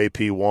Studio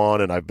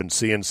AP1, and I've been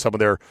seeing some of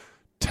their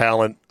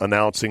talent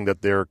announcing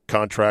that their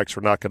contracts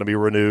are not going to be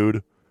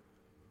renewed.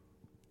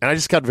 And I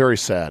just got very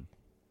sad.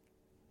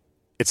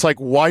 It's like,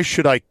 why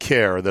should I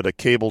care that a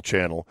cable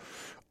channel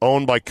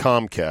owned by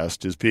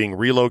Comcast is being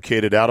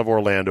relocated out of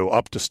Orlando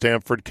up to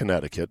Stamford,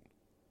 Connecticut?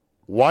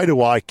 Why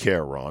do I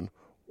care, Ron?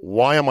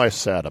 Why am I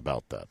sad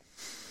about that?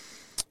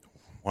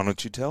 Why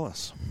don't you tell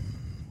us?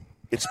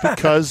 It's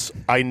because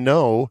I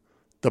know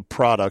the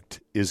product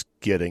is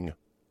getting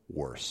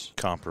worse.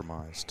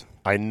 Compromised.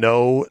 I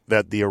know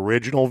that the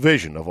original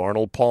vision of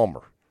Arnold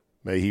Palmer,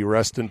 may he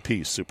rest in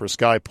peace, Super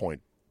Sky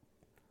Point,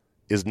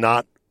 is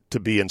not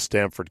to be in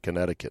Stamford,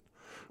 Connecticut,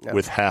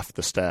 with half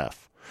the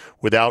staff,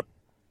 without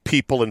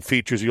people and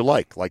features you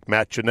like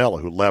Matt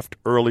Ginella, who left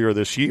earlier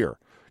this year.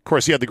 Of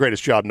course, he had the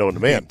greatest job known to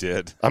man. He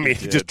did. I mean,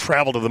 he just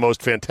traveled to the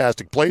most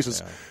fantastic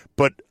places. Yeah.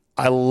 But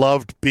I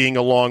loved being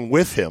along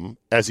with him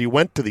as he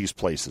went to these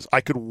places. I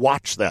could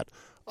watch that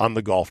on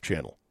the Golf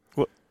Channel.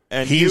 Well,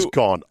 and he's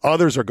gone.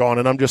 Others are gone.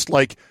 And I'm just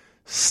like,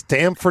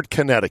 Stamford,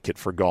 Connecticut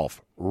for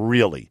golf.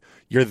 Really?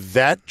 You're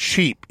that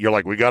cheap. You're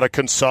like, we got to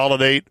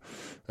consolidate.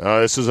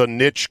 This is a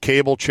niche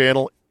cable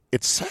channel.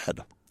 It's sad.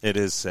 It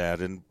is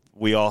sad. And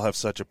we all have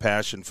such a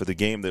passion for the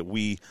game that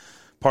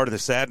part of the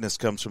sadness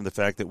comes from the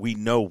fact that we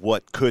know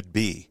what could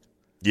be.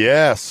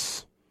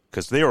 Yes.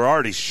 Because they were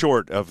already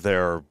short of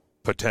their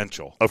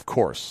potential. Of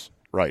course.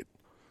 Right.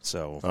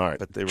 So, all right.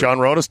 But John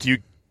Ronis, do you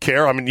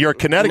care? I mean, you're a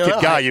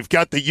Connecticut guy. You've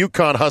got the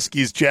Yukon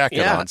Huskies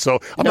jacket on. So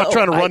I'm not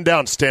trying to run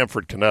down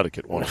Stamford,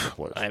 Connecticut.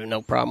 I have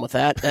no problem with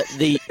that.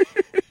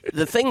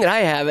 The thing that I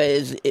have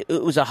is it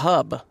was a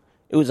hub.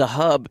 It was a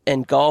hub,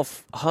 and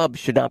Golf Hub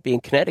should not be in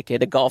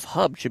Connecticut. A Golf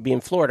Hub should be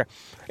in Florida.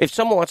 If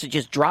someone wants to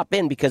just drop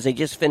in because they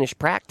just finished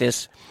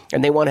practice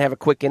and they want to have a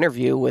quick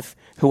interview with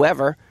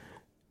whoever,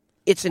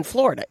 it's in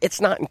Florida.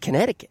 It's not in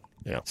Connecticut.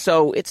 Yeah.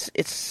 So it's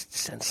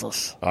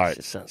senseless. All right. It's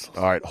just senseless.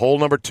 All right. Hole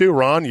number 2,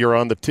 Ron, you're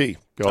on the tee.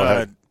 Go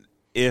ahead.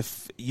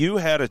 If you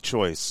had a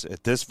choice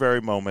at this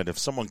very moment, if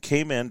someone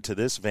came into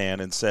this van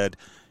and said,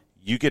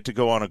 you get to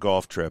go on a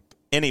golf trip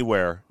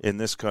anywhere in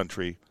this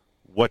country,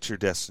 what's your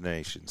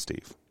destination,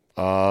 Steve?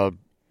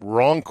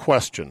 Wrong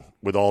question,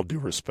 with all due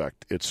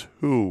respect. It's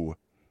who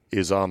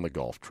is on the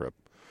golf trip.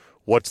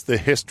 What's the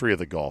history of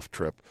the golf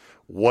trip?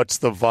 What's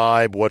the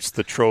vibe? What's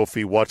the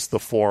trophy? What's the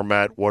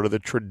format? What are the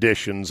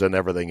traditions and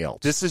everything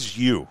else? This is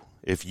you.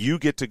 If you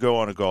get to go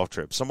on a golf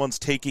trip, someone's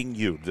taking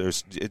you.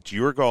 It's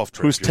your golf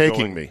trip. Who's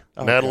taking me?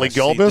 Natalie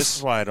Gulbis? This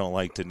is why I don't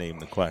like to name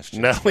the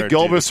question. Natalie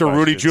Gulbis or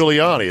Rudy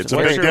Giuliani? It's a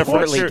big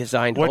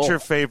difference. What's your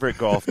favorite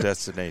golf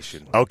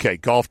destination? Okay,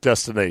 golf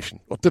destination.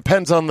 Well, it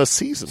depends on the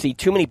season. See,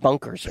 too many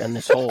bunkers in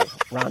this hole,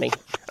 Ronnie.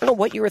 I don't know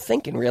what you were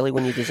thinking, really,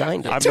 when you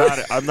designed it.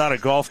 I'm not a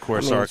golf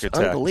course architect.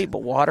 It's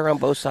unbelievable. Water on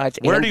both sides.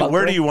 Where do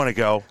you want to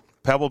go?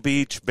 Pebble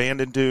Beach,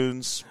 Bandon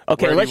Dunes?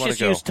 Okay, let's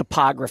just use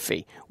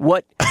topography.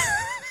 What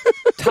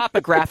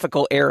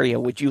topographical area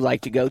would you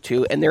like to go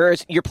to? And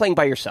you're playing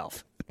by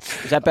yourself.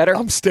 Is that better?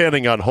 I'm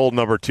standing on hole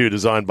number 2,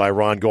 designed by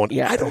Ron,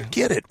 going, I don't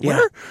get it.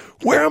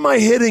 Where am I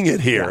hitting it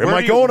here? Am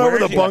I going over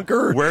the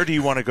bunker? Where do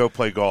you want to go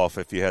play golf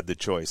if you had the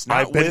choice?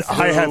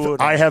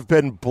 I have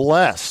been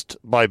blessed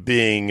by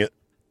being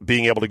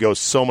able to go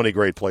so many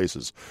great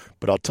places.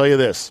 But I'll tell you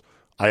this,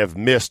 I have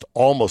missed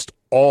almost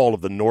all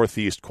of the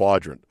Northeast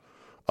quadrant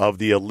of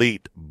the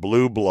elite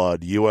blue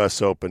blood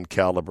U.S. Open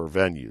caliber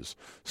venues,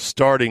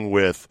 starting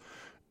with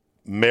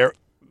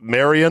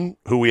Marion,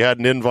 who we had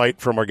an invite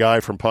from our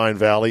guy from Pine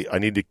Valley. I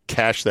need to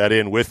cash that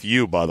in with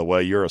you, by the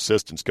way. Your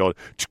assistant's going,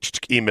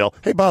 email.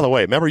 Hey, by the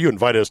way, remember you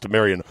invited us to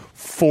Marion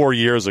 4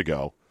 years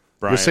ago.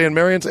 Brian. You're saying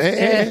Marion's?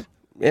 It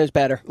was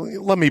better.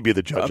 Let me be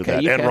the judge of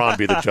that, and Ron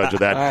be the judge of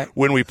that right.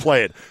 when we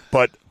play it.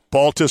 But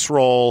Baltus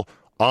Roll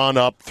on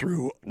up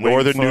through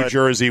northern New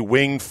Jersey,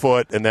 Winged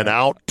Foot, and then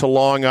out to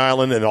Long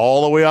Island and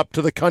all the way up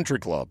to the Country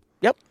Club.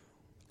 Yep.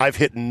 I've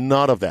hit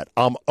none of that.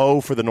 I'm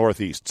 0 for the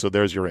Northeast, so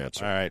there's your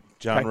answer. All right,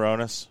 John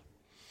Ronas.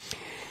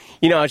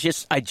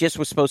 I just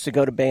was supposed to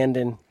go to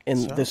Bandon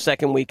in the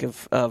second week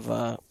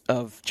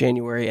of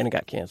January, and it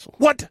got canceled.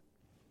 What?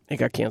 It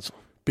got canceled.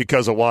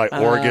 Because of why?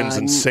 Oregon's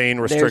insane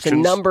restrictions? There's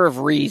a number of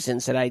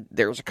reasons that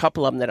there was a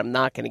couple of them that I'm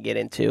not going to get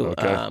into.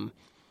 Okay.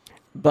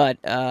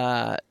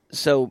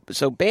 So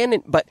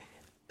Bandon,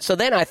 so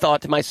then I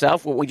thought to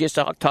myself, what we just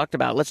talked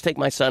about, let's take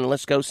my son and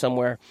let's go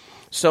somewhere.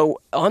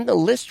 So on the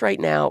list right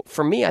now,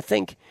 for me, I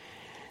think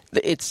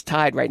it's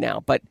tied right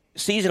now, but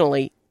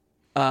seasonally,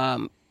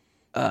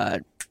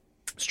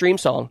 Stream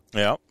Song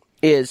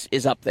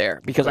is up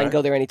there because I can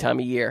go there any time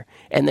of year.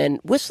 And then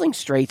Whistling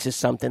Straits is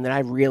something that I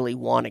really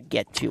want to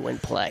get to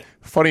and play.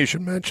 Funny you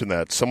should mention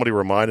that. Somebody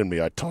reminded me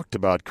I talked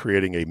about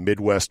creating a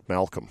Midwest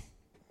Malcolm,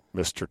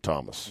 Mr.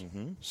 Thomas.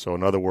 Mm-hmm. So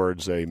in other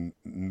words, a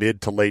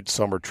mid to late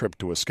summer trip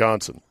to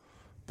Wisconsin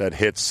that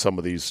hits some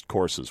of these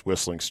courses.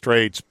 Whistling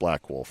Straits,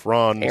 Black Wolf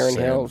Run,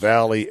 Sand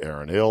Valley,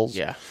 Erin Hills.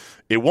 Yeah.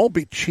 It won't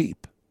be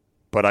cheap,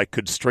 but I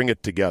could string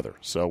it together.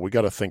 So we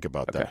got to think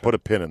about that. Put a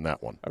pin in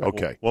that one.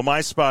 Okay. Well,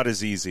 my spot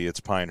is easy. It's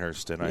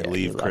Pinehurst, and I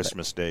leave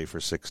Christmas Day for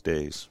 6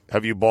 days.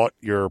 Have you bought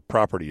your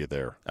property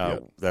there?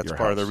 That's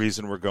part of the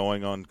reason we're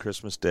going on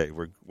Christmas Day.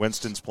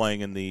 Winston's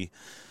playing in the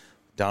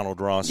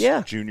Donald Ross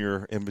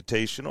Jr.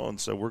 Invitational,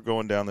 and so we're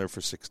going down there for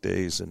 6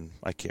 days, and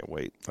I can't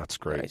wait. That's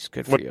great. Nice.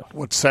 Good for you.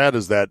 What's sad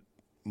is that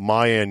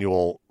my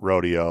annual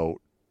rodeo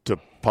to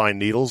Pine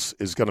Needles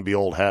is going to be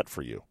old hat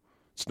for you.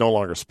 It's no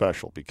longer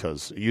special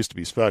because it used to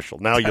be special.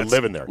 Now you're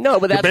living there. No,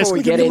 but that's where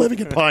we get in. Living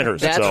in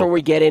Pinehurst. That's where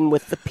we get in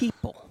with the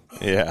people.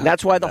 Yeah, and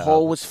that's why the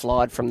hole was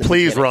flawed from the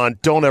Please, beginning. Ron,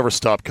 don't ever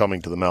stop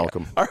coming to the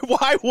Malcolm. Yeah.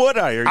 Why would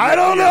I? I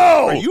don't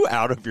know. Are you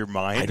out of your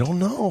mind? I don't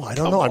know.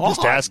 I'm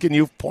just asking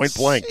you point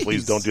blank.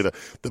 Please don't do that.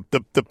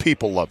 The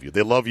people love you.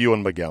 They love you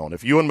and McGowan.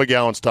 If you and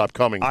McGowan stop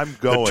coming, I'm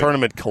going. The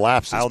tournament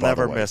collapses. I'll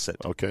never miss it.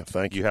 Okay,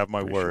 thank you. You have my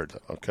Appreciate word.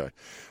 That. Okay.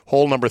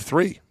 Hole number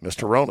 3,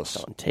 Mr.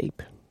 Ronas. On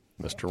tape.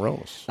 Mr.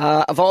 Ronas.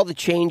 Of all the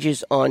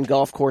changes on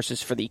golf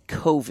courses for the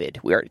COVID,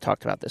 we already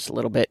talked about this a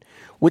little bit,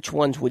 which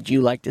ones would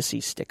you like to see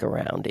stick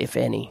around, if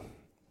any?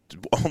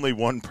 Only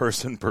one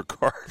person per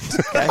cart.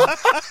 Okay.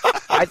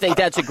 I think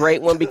that's a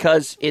great one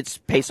because it's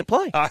pace of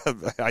play.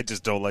 I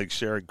just don't like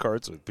sharing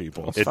carts with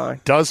people.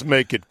 It does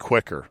make it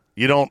quicker.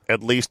 You don't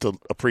at least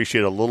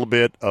appreciate a little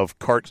bit of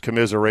cart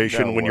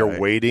commiseration when you're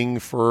waiting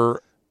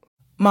for...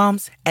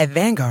 Moms, at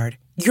Vanguard,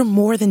 you're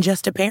more than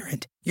just a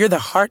parent. You're the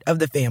heart of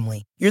the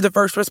family. You're the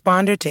first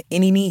responder to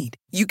any need.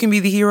 You can be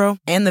the hero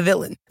and the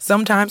villain,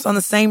 sometimes on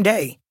the same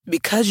day.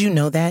 Because you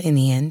know that in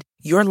the end,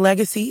 your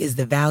legacy is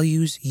the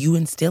values you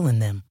instill in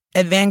them.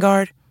 At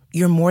Vanguard,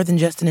 you're more than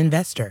just an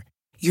investor.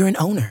 You're an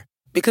owner.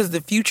 Because the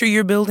future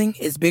you're building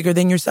is bigger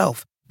than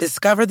yourself.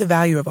 Discover the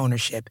value of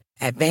ownership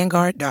at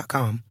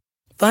Vanguard.com.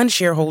 Fund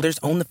shareholders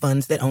own the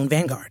funds that own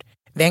Vanguard.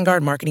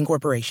 Vanguard Marketing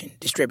Corporation,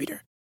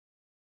 distributor.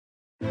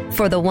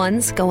 For the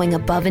ones going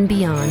above and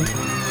beyond.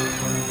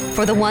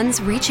 For the ones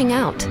reaching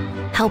out,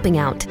 helping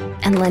out,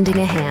 and lending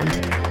a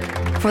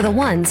hand. For the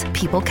ones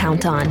people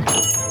count on.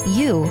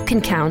 You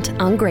can count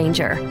on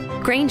Grainger.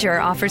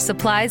 Grainger offers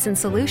supplies and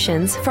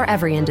solutions for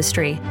every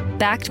industry.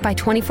 Backed by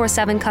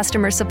 24/7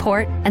 customer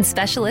support and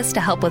specialists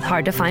to help with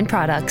hard-to-find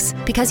products.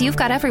 Because you've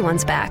got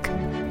everyone's back.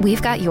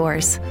 We've got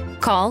yours.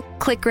 Call,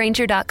 click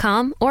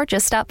Grainger.com, or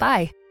just stop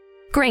by.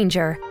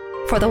 Grainger,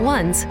 for the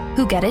ones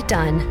who get it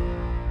done.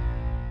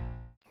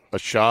 A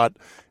shot,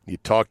 you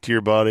talk to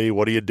your buddy,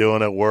 what are you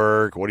doing at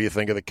work? What do you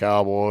think of the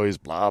Cowboys?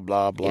 Blah,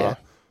 blah, blah. Yeah.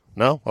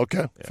 No?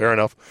 Okay, fair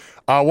enough.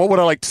 What would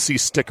I like to see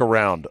stick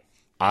around?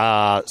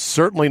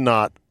 Certainly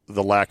not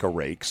the lack of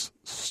rakes.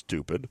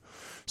 Stupid.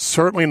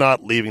 Certainly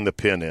not leaving the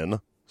pin in.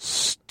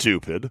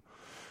 Stupid.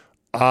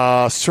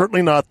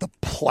 Certainly not the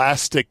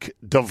plastic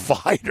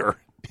divider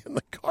in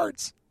the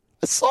carts.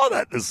 I saw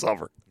that this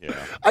summer.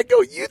 Yeah. I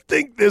go, you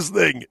think this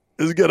thing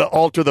is going to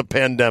alter the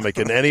pandemic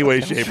in any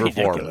way, shape, or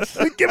form?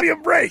 Give me a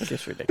break.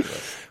 Just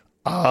ridiculous.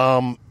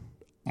 My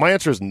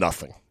answer is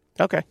nothing.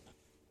 Okay.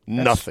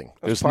 Nothing.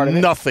 There's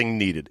nothing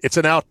needed. It's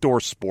an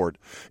outdoor sport.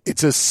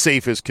 It's as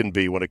safe as can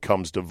be when it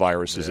comes to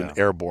viruses and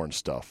airborne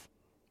stuff.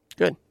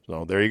 Good.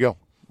 So there you go.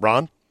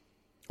 Ron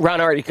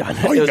already got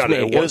it. Oh, you got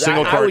it.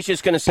 Single cart. I was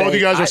just going to say. Both of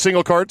you guys are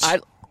single carts?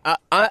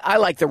 I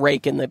like the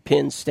rake and the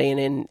pins staying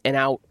in and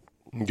out.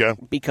 Okay.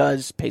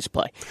 Because pace of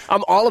play.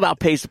 I'm all about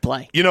pace of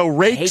play. You know,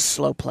 rakes. I hate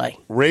slow play.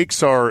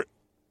 Rakes are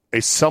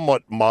a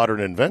somewhat modern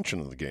invention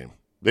of the game.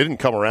 They didn't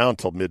come around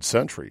until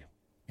mid-century.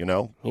 You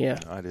know? Yeah.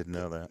 I didn't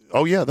know that.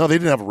 Oh, yeah. No, they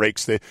didn't have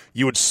rakes.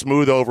 You would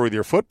smooth over with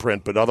your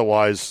footprint, but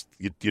otherwise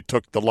you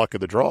took the luck of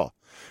the draw.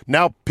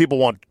 Now people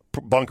want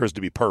bunkers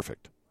to be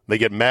perfect. They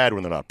get mad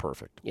when they're not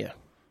perfect. Yeah.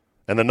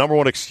 And the number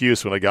one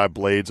excuse when a guy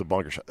blades a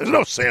bunker shot, there's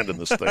no sand in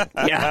this thing.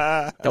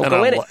 Yeah. Don't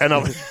go in it.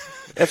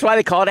 That's why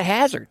they call it a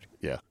hazard.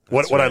 Yeah.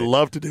 What I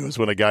love to do is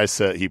when a guy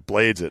says he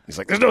blades it, he's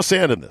like, there's no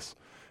sand in this.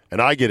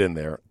 And I get in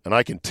there, and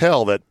I can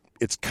tell that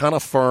it's kind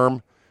of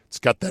firm. It's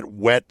got that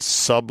wet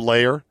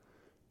sub-layer,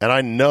 and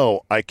I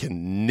know I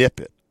can nip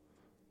it.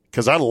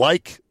 Because I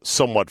like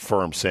somewhat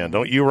firm sand.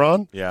 Don't you,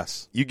 Ron?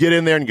 Yes. You get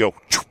in there and go,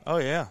 Oh,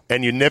 yeah.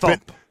 And you nip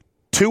it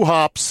 2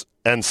 hops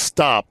and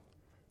stop.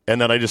 And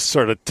then I just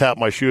sort of tap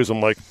my shoes.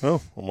 I'm like,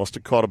 oh, I must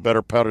have caught a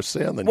better powder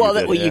sand than you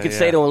did. Well, you could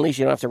say to him, at least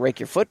you don't have to rake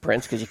your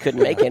footprints because you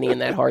couldn't make any in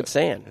that hard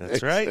sand.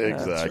 That's right.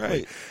 Exactly. That's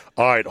right.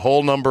 All right,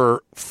 hole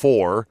number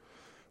 4.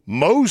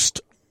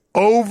 Most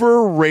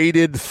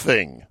overrated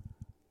thing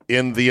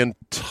in the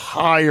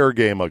entire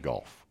game of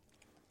golf.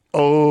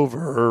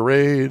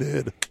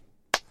 Overrated.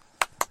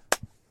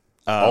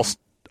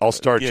 I'll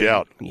start you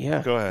out.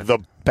 Yeah. Go ahead. The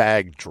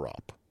bag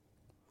drop.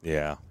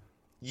 Yeah.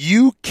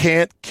 You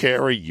can't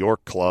carry your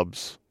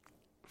clubs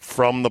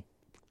from the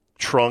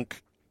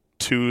trunk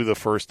to the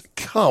first.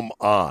 Come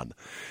on.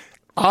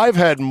 I've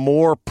had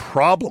more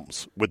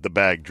problems with the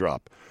bag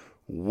drop.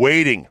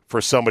 Waiting for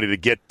somebody to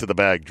get to the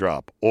bag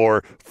drop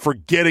or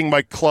forgetting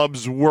my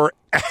clubs were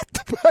at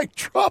the bag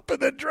drop and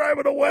then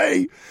driving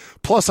away.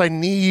 Plus, I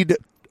need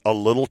a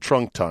little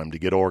trunk time to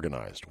get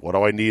organized. What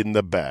do I need in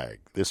the bag?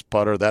 This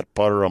putter, that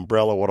putter,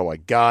 umbrella, what do I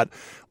got?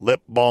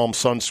 Lip balm,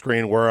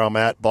 sunscreen, where I'm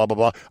at, blah, blah,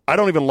 blah. I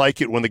don't even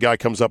like it when the guy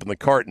comes up in the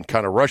cart and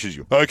kind of rushes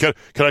you. Can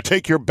I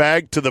take your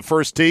bag to the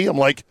first tee? I'm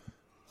like,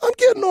 I'm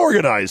getting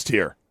organized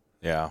here.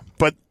 Yeah.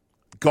 But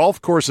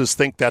golf courses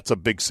think that's a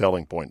big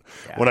selling point.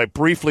 Yeah. When I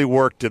briefly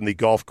worked in the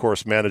golf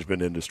course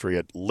management industry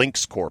at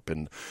Lynx Corp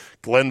in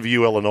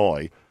Glenview,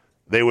 Illinois,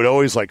 they would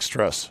always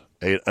stress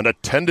an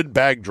attended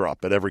bag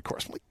drop at every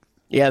course. I'm like,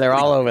 yeah, they're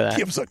all over that.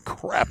 Gives a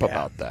crap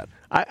about that.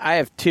 I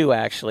have 2,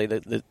 actually.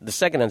 The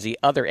second one's the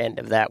other end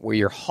of that, where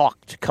you're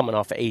hawked coming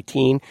off of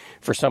 18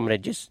 for someone to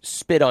just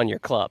spit on your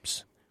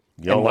clubs.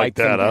 You don't like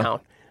that, huh? Down.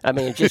 I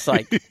mean, it's just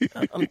like,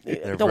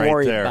 don't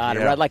worry about it.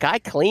 Right? Like, I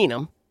clean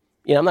them.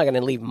 You know, I'm not going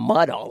to leave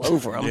mud all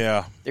over them.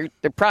 Yeah.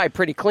 They're probably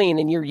pretty clean,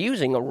 and you're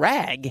using a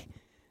rag.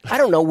 I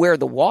don't know where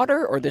the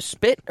water or the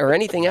spit or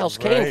anything else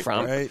came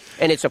from. Right.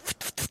 And it's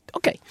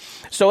okay.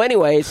 So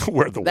anyways.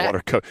 Where the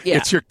water comes. Yeah.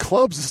 It's your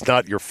clubs. It's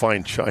not your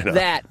fine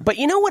china. But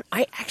you know what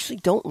I actually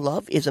don't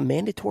love is a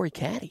mandatory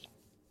caddy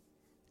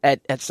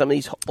at some of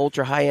these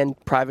ultra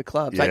high-end private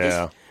clubs.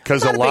 Yeah.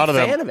 Because a lot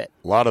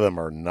of them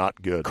are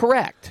not good.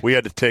 Correct. We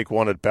had to take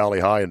one at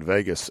Bally High in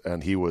Vegas,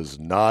 and he was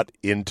not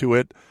into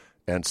it.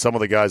 And some of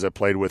the guys I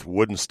played with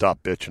wouldn't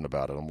stop bitching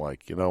about it. I'm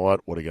like, you know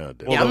what? What are you going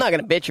to do? Yeah, I'm not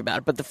going to bitch about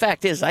it. But the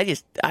fact is,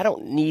 I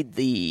don't need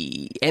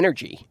the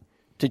energy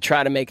to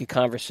try to make a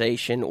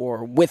conversation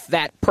or with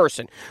that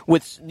person.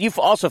 You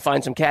also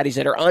find some caddies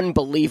that are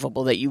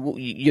unbelievable that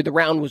the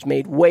round was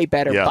made way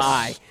better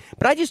by.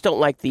 But I just don't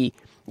like you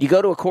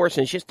go to a course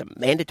and it's just a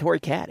mandatory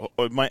caddy.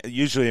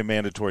 Usually a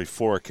mandatory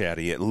 4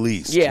 caddy at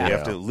least. Yeah. You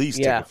have to at least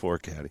take a 4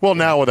 caddy. Well,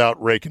 now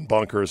without raking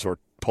bunkers or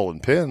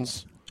pulling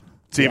pins.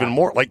 It's even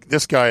more like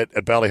this guy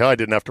at Bally High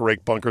didn't have to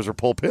rake bunkers or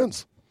pull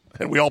pins,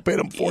 and we all paid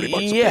him $40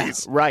 a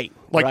piece. Right.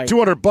 Like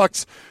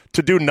 $200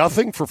 to do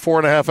nothing for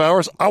 4.5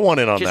 hours. I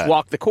want in on that. Just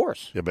walk the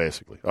course. Yeah,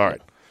 basically. All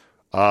right.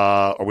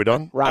 Are we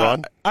done?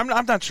 Ron? I'm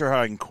not sure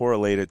how I can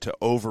correlate it to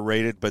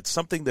overrated, but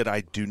something that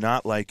I do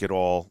not like at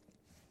all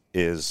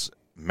is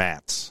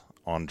mats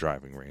on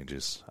driving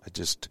ranges.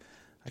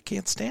 I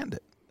can't stand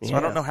it. So I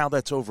don't know how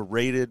that's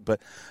overrated, but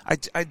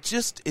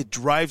it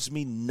drives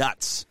me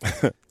nuts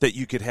that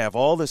you could have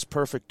all this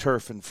perfect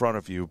turf in front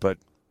of you, but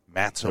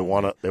mats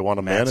only. They want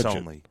to manage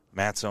it.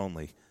 Mats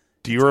only.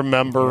 Do you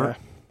remember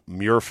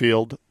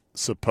Muirfield,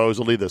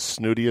 supposedly the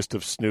snootiest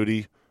of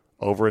snooty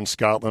over in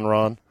Scotland,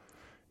 Ron?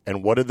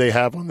 And what did they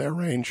have on their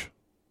range?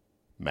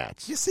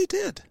 Mats. Yes, they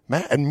did.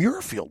 And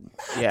Muirfield,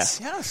 mats.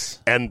 Yeah. Yes.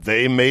 And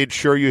they made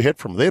sure you hit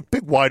from them. They had a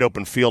big, wide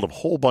open field of a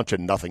whole bunch of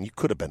nothing. You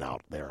could have been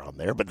out there on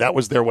there, but that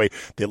was their way.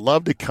 They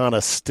love to kind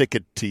of stick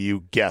it to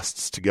you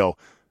guests to go,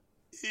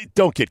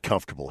 don't get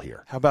comfortable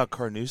here. How about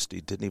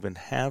Carnoustie? Didn't even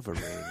have a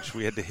range.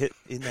 We had to hit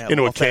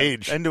into a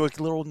cage. Into a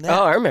little net.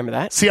 Oh, I remember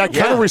that. See, I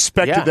kind of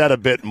respected that a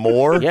bit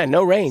more. Yeah,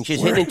 no range.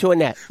 Just hitting into a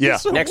net. Yeah.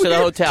 Next to the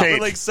hotel. There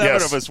were like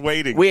 7 of us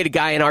waiting. We had a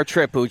guy in our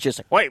trip who was just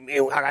like,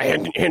 wait, I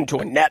hit into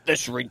a net.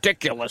 This is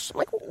ridiculous. I'm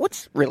like,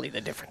 what's really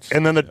the difference?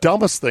 And then the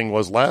dumbest thing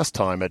was last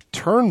time at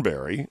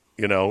Turnberry,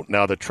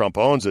 now that Trump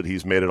owns it,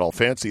 he's made it all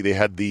fancy. They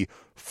had the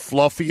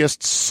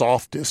fluffiest,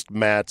 softest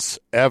mats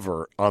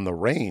ever on the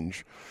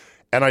range.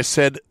 And I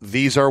said,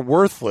 these are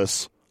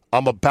worthless.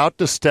 I'm about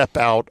to step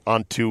out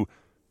onto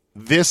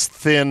this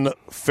thin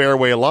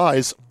fairway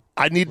lies.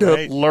 I need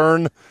to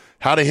learn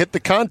how to hit the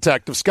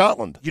contact of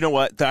Scotland. You know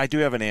what? I do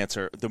have an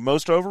answer. The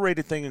most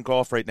overrated thing in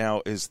golf right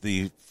now is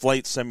the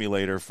flight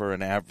simulator for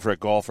a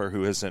golfer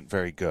who isn't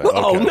very good.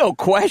 Oh, no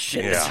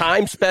question. Yeah.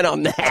 Time spent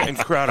on that.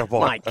 Incredible.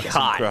 My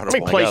God. Let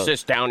me place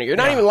this down here. You're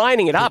not even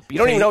lining it up. You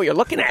don't even know what you're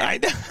looking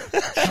at.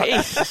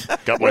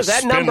 Jeez. Got my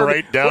spin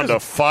rate down to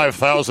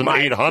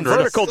 5,800.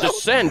 Vertical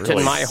descent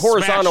and my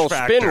horizontal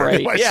spin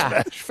rate.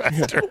 Smash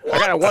factor. I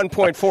got a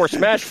 1.4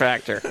 smash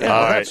factor. Yeah,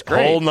 all right, that's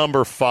great. Hole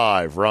number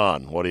 5.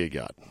 Ron, what do you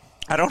got?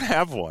 I don't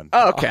have one.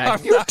 Okay.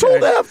 You're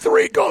told to have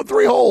 3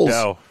 holes.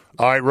 No.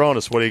 All right,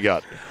 Ronas, what do you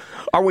got?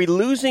 Are we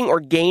losing or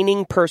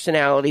gaining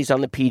personalities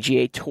on the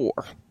PGA Tour?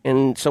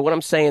 And so what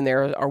I'm saying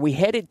there, are we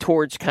headed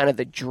towards kind of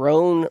the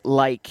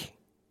drone-like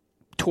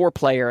tour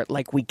player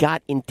like we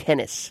got in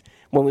tennis,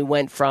 when we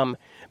went from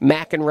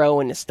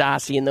McEnroe and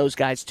Nastasi and those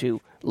guys to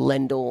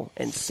Lendl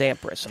and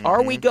Sampras. Mm-hmm.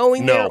 Are we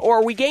going there, or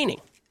are we gaining?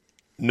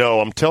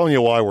 No, I'm telling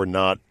you why we're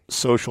not.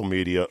 Social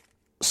media.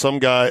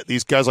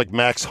 These guys like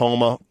Max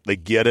Homa, they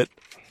get it.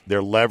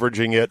 They're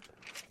leveraging it.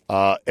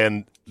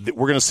 And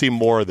we're going to see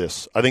more of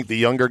this. I think the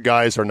younger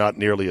guys are not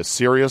nearly as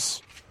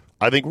serious.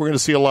 I think we're going to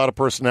see a lot of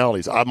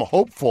personalities. I'm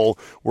hopeful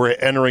we're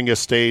entering a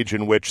stage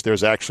in which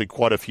there's actually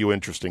quite a few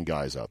interesting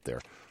guys out there.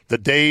 The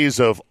days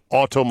of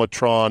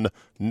automatron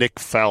Nick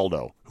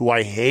Faldo, who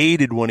I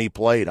hated when he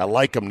played. I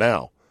like him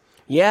now.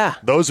 Yeah.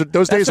 Those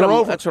days are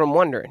over. That's what I'm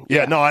wondering.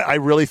 Yeah, no, I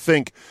really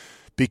think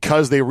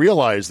because they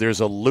realize there's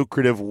a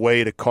lucrative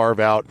way to carve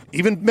out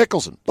even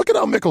Mickelson. Look at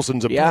how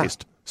Mickelson's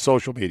embraced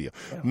social media.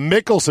 Yeah.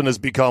 Mickelson has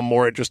become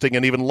more interesting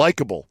and even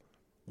likable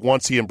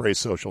once he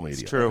embraced social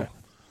media. It's true.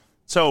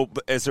 So,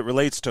 as it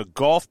relates to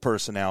golf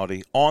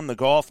personality on the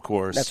golf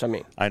course, that's what I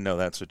mean. I know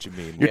that's what you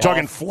mean. You're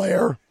talking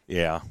flair?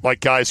 Yeah. Like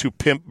guys who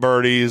pimp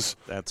birdies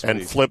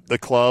and flip the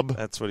club?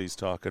 That's what he's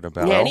talking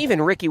about. Yeah, and even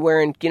Ricky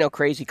wearing,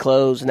 crazy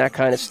clothes and that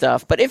kind of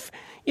stuff. But if,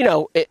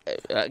 some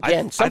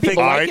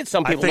people like it,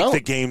 some people don't. I think the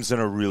game's in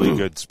a really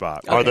good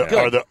spot. Are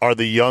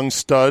the young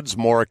studs,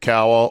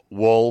 Morikawa,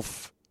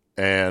 Wolf,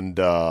 and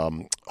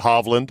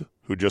Hovland,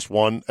 who just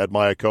won at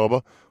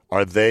Mayakoba,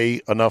 are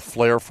they enough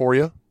flair for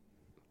you?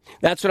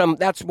 That's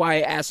why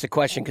I asked the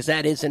question, because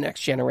that is the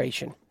next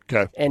generation.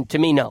 Okay. And to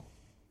me, no.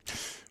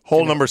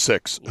 Hole number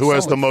 6. Who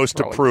has the most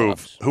to prove?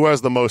 Clubs. Who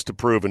has the most to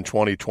prove in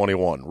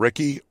 2021?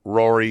 Ricky,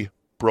 Rory,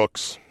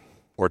 Brooks,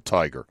 or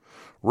Tiger?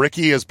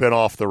 Ricky has been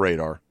off the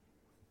radar.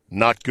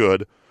 Not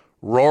good.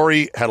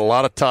 Rory had a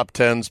lot of top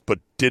tens, but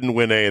didn't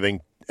win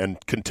anything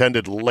and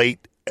contended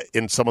late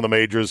in some of the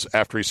majors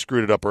after he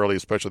screwed it up early,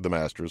 especially the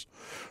Masters.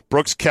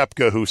 Brooks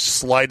Koepka, who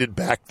slided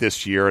back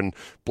this year and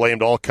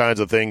blamed all kinds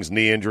of things,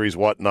 knee injuries,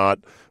 whatnot,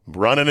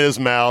 running his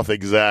mouth,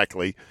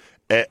 exactly.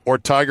 Or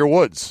Tiger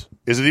Woods.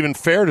 Is it even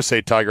fair to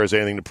say Tiger has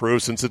anything to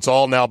prove since it's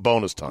all now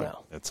bonus time?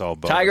 No. It's all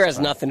bonus Tiger has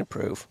time. nothing to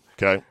prove.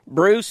 Okay.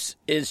 Bruce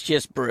is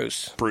just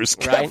Bruce. Bruce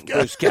right? Koepka.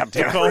 Bruce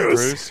Koepka.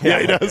 Bruce. Yeah,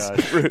 he does.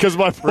 Because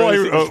my boy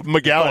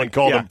McGowan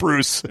called him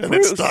Bruce, and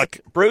it stuck.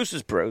 Bruce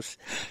is Bruce.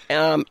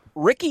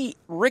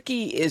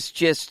 Ricky is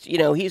just,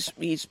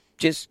 he's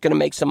just going to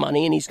make some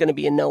money, and he's going to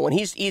be a no one.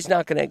 He's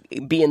not going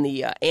to be in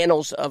the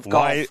annals of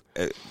golf.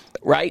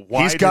 Right?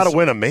 He's got to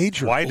win a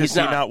major. Why does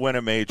he not win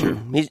a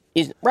major?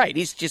 He's right.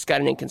 He's just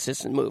got an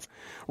inconsistent move.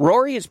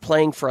 Rory is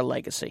playing for a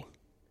legacy,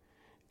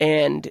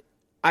 and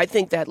I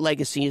think that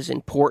legacy is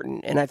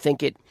important, and I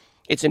think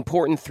it's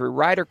important through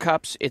Ryder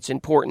Cups. It's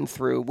important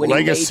through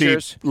winning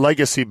majors.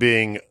 Legacy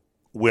being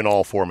win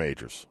all 4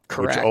 majors.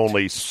 Correct. Which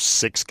only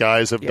 6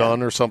 guys have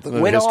done or something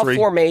in win history. Win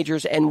all 4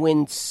 majors and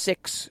win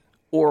 6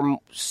 or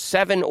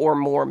 7 or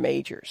more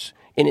majors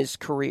in his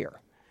career.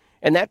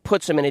 And that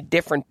puts him in a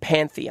different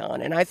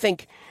pantheon. And I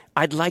think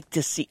I'd like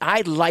to see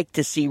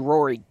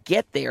Rory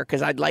get there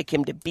because I'd like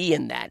him to be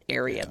in that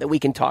area that we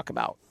can talk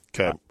about.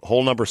 Okay.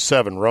 Hole number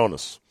 7,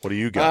 Ronas. What do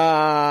you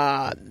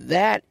got?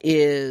 That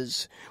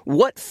is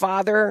what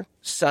father,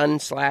 son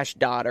 /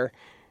 daughter,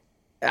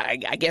 I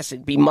guess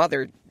it'd be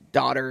mother,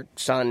 daughter,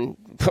 son,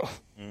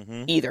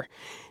 either.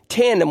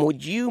 Tandem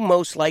would you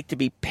most like to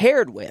be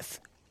paired with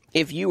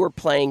if you were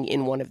playing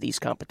in one of these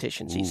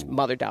competitions? These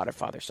mother, daughter,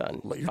 father,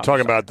 son. You're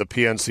talking about the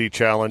PNC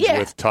Challenge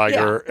with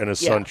Tiger and his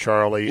son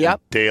Charlie and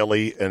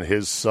Daly and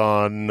his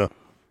son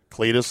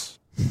Cletus.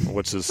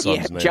 What's his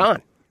son's name?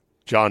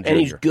 John Jr. And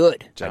he's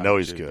good. I know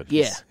he's good.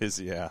 Yeah.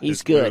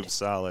 He's good.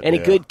 Solid. And a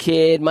good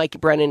kid. Mike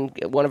Brennan,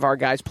 one of our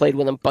guys, played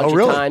with him a bunch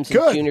of times in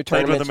junior tournaments.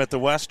 Played with him at the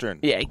Western.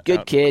 Yeah,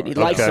 good kid. He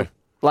likes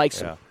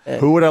him.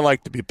 Who would I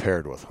like to be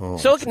paired with?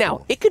 So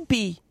now, it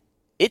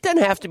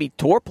doesn't have to be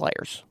tour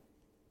players.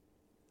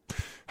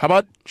 How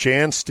about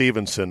Jan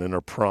Stevenson in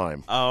her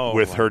prime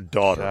with her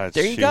daughter? God,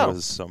 there you go. She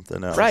was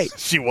something else. Right.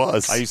 She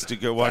was. I used to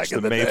go watch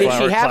the Mayflower Did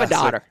she have Classic. a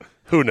daughter?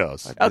 Who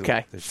knows?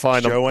 Okay.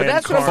 Find a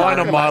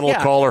Joanne model,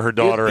 call her her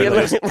daughter,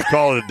 and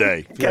call it a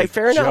day. Okay,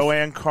 fair enough.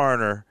 Joanne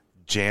Carner,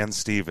 Jan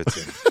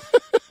Stevenson.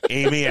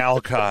 Amy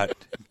Alcott,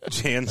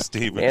 Jan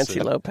Stevenson. Nancy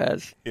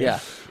Lopez. Yeah.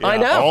 I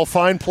know. All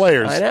fine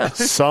players. I know.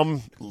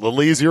 Some a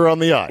little easier on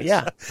the eyes.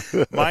 Yeah.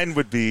 Mine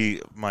would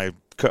be my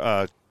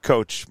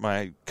coach,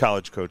 my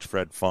college coach,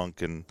 Fred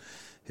Funk, and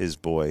his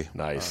boy,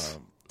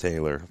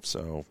 Taylor.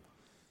 So,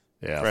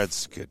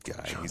 Fred's a good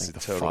guy. He's a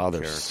total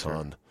father's character.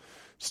 son.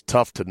 It's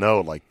tough to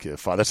know.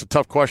 That's a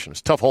tough question.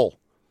 It's a tough hole.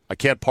 I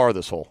can't par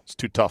this hole. It's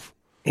too tough.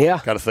 Yeah.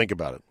 Got to think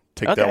about it.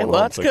 Take okay, that one well,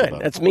 home that's and think good.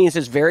 about it. That means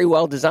it's very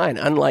well designed,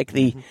 unlike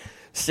the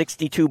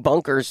 62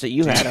 bunkers that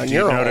you had on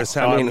your hole. Do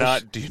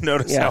you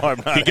notice how I'm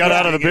not? He got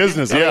out of the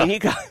business, I mean,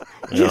 he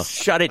just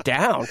shut it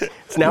down.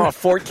 It's now a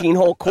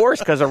 14-hole course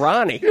because of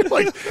Ronnie.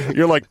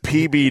 You're like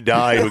PB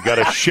Dye who got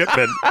a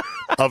shipment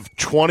of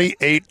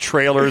 28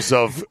 trailers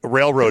of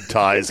railroad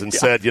ties and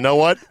said, you know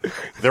what?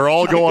 They're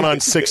all going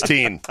on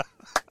 16.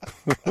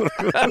 All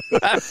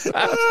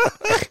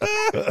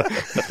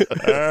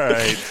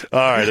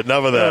right.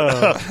 Enough of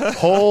that.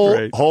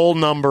 Hole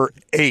number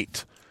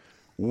 8.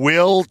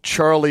 Will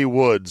Charlie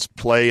Woods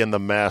play in the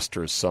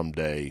Masters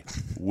someday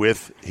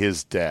with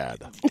his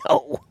dad?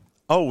 No.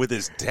 Oh, with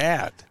his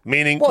dad.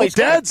 Meaning, Well, he's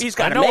Dad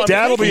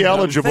will be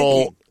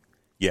eligible.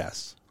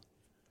 Yes.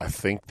 I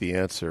think the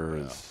answer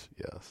is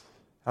yes.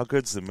 How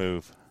good's the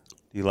move?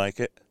 Do you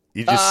like it?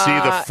 You just see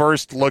the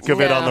first look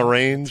of it on the It's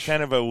range.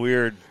 kind of a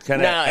weird,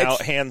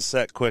 hand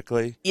set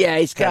quickly. Yeah,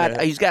 he's got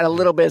a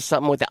little bit of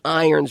something with the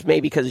irons,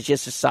 maybe because it's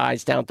just a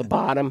size down at the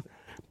bottom.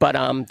 But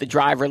the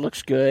driver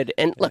looks good,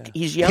 and look,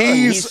 he's young.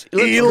 He's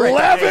he looks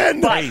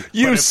 11. great.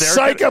 You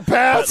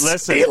psychopaths!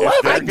 Listen,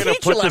 11. I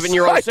teach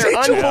 11-year-olds. They're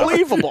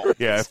unbelievable.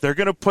 Yeah, if they're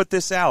going to put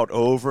this out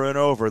over and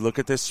over, look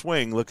at this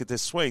swing,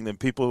 then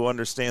people who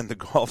understand the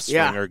golf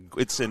swing are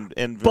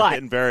but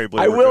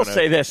invariably. I will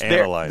say this: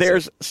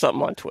 there's it.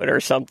 something on Twitter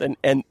or something,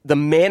 and the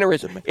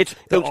mannerism. It's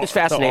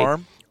fascinating. The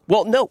arm?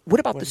 Well, no. What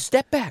about the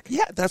step back?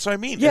 Yeah, that's what I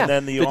mean. Yeah, and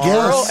then the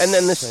girl, and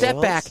then the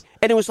step back,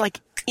 and it was like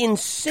in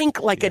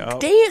sync, like a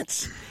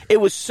dance. It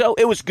was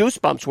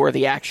goosebumps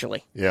worthy,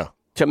 actually. Yeah.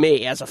 To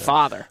me, as a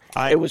father,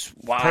 it was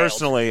wild.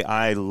 Personally,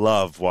 I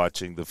love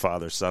watching the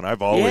father-son.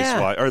 I've always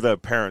watched, or the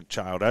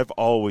parent-child. I've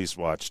always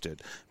watched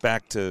it.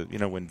 Back to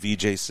when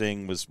Vijay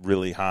Singh was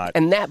really hot.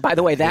 And that, by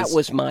the way, that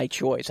was my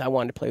choice. I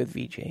wanted to play with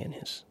Vijay and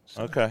his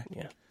son. Okay.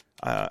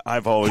 Yeah.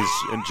 I've always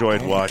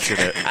enjoyed watching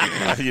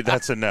it.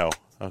 That's a no.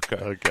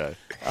 Okay.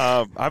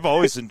 I've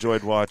always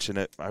enjoyed watching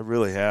it. I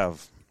really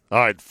have. All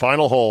right,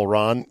 final hole,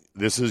 Ron.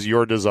 This is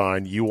your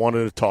design. You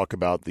wanted to talk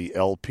about the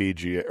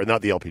LPGA, or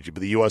not the LPGA,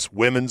 but the U.S.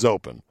 Women's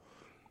Open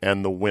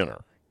and the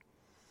winner.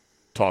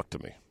 Talk to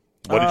me.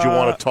 What did you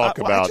want to talk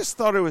about? I just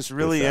thought it was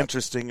really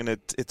interesting, and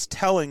it's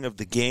telling of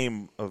the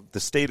game, of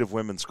the state of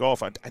women's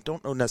golf. I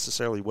don't know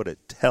necessarily what it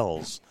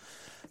tells,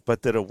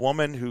 but that a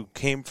woman who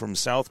came from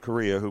South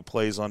Korea, who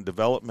plays on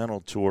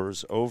developmental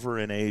tours over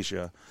in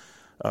Asia,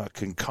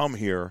 can come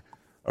here,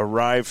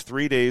 arrive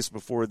 3 days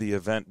before the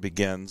event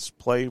begins,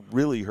 play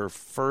really her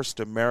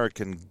first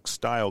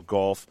American-style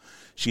golf.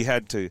 She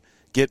had to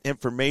get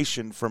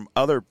information from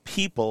other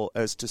people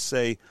as to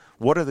say,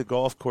 what are the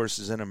golf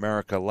courses in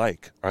America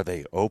like? Are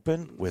they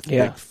open with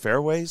big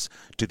fairways?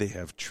 Do they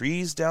have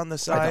trees down the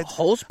sides? Are the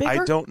holes bigger?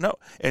 I don't know.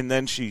 And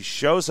then she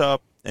shows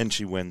up, and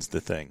she wins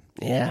the thing.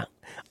 Yeah.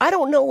 I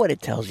don't know what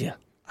it tells you.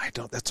 I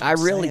don't. That's what I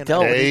I'm really saying.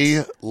 don't.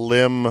 A.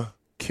 Lim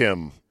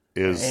Kim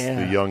is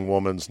the young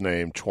woman's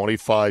name,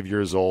 25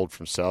 years old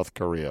from South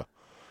Korea,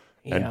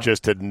 and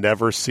just had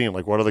never seen,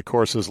 what are the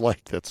courses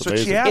like? That's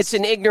amazing. It's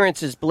an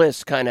ignorance is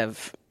bliss kind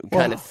of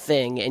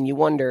thing, and you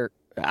wonder,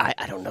 I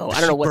don't know. I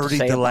don't know what to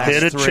say.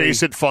 Hit it,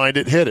 chase it, find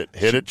it, hit it.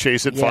 Hit it,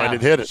 chase it, find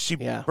it, hit it. She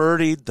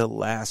birdied the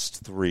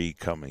last three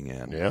coming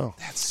in. Yeah.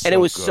 And it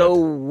was so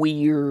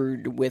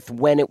weird with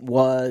when it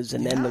was,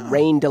 and then the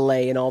rain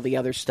delay and all the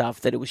other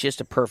stuff, that it was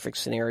just a perfect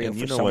scenario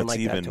for someone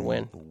like that to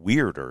win.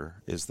 Weirder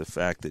is the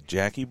fact that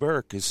Jackie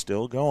Burke is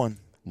still going.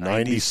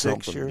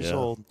 96 years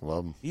old.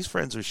 Love him. He's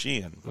friends with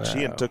Sheehan. Wow.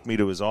 Sheehan took me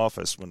to his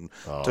office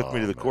took me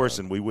to the course,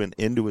 and we went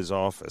into his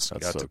office and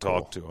got to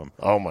talk to him.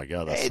 Oh my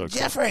God, that's so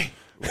Jeffrey. Cool.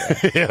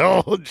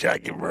 Oh,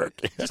 Jackie Burke.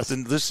 Yes.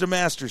 This is a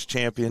Masters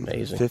champion.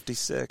 Amazing.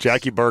 56.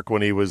 Jackie Burke,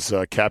 when he was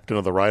captain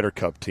of the Ryder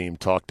Cup team,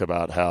 talked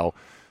about how,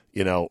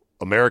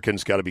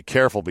 Americans got to be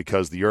careful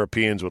because the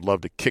Europeans would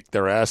love to kick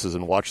their asses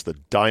and watch the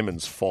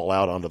diamonds fall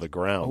out onto the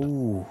ground.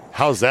 Ooh.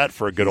 How's that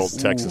for a good old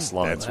Texas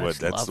line?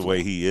 That's the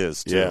way he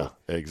is, too. Yeah,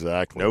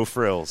 exactly. No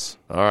frills.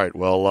 All right.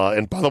 Well,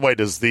 and by the way,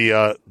 do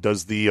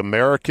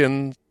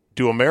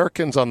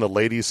Americans on the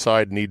ladies'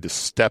 side need to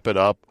step it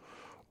up,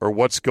 or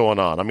what's going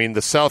on? I mean,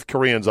 the South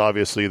Koreans,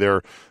 obviously,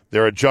 they're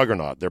a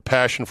juggernaut. Their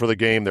passion for the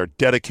game, their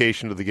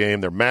dedication to the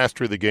game, their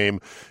mastery of the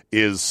game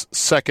is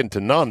second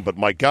to none. But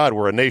my God,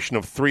 we're a nation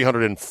of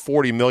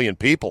 340 million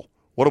people.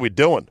 What are we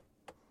doing?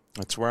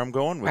 That's where I'm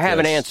going with this. I have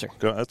an answer.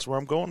 That's where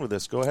I'm going with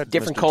this. Go ahead,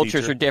 Different Mr.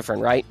 cultures Teacher. are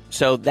different, right?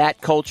 So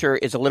that culture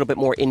is a little bit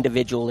more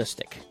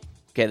individualistic.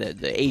 Okay,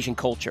 the Asian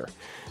culture.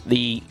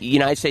 The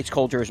United States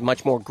culture is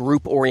much more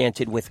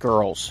group-oriented with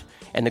girls.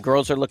 And the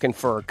girls are looking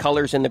for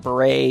colors in the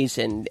berets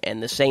and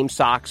the same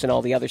socks and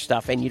all the other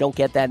stuff. And you don't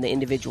get that in the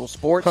individual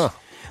sports. Huh.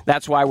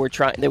 That's why we're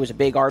trying. There was a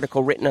big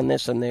article written on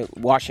this in the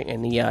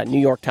New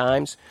York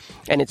Times.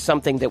 And it's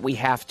something that we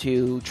have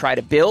to try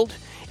to build.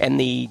 And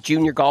the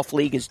Junior Golf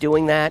League is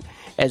doing that,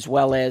 as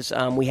well as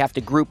we have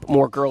to group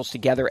more girls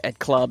together at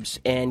clubs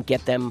and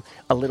get them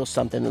a little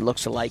something that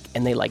looks alike,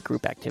 and they like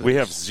group activities. We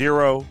have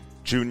 0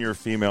 junior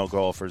female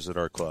golfers at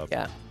our club.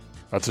 Yeah.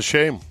 That's a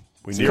shame.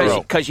 We need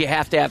 0. Because you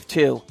have to have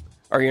 2,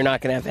 or you're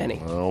not going to have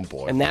any. Oh,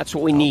 boy. And that's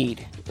what we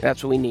need.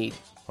 That's what we need.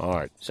 All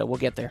right. So we'll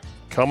get there.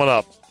 Coming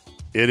up,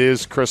 it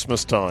is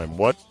Christmas time.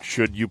 What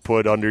should you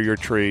put under your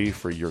tree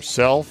for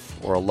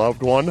yourself or a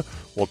loved one?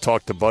 We'll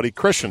talk to Buddy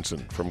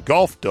Christensen from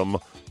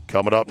Golfdom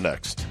coming up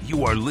next.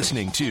 You are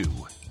listening to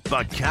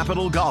the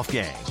Capital Golf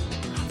Gang.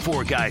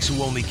 4 guys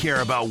who only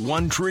care about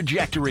one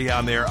trajectory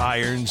on their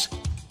irons,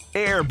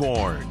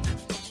 airborne.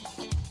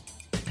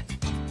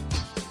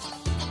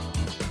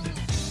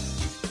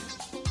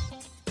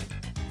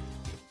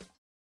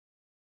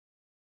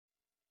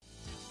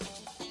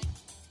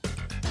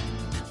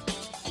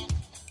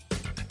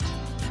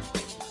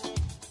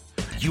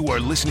 You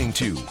are listening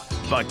to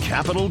the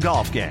Capital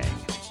Golf Gang.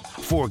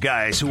 4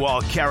 guys who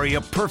all carry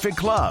a perfect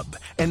club,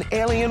 an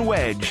alien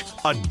wedge,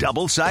 a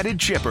double-sided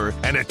chipper,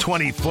 and a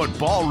 20-foot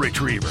ball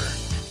retriever.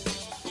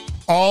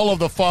 All of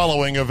the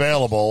following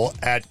available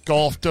at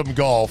Golfdom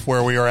Golf,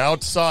 where we are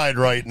outside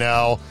right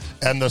now,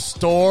 and the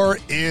store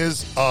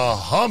is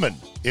humming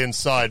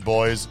inside,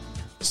 boys.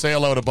 Say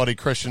hello to Buddy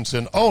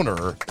Christensen,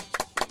 owner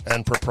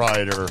and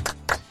proprietor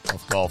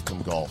of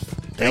Golfdom Golf.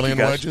 Alien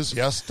wedges,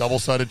 yes.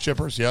 Double-sided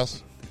chippers,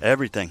 yes.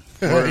 Everything.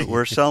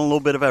 We're selling a little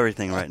bit of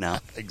everything right now.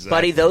 Exactly.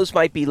 Buddy, those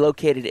might be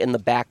located in the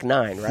back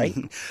 9, right?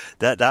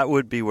 That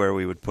would be where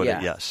we would put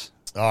it, yes.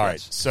 All right.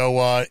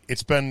 So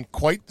it's been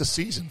quite the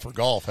season for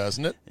golf,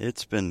 hasn't it?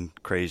 It's been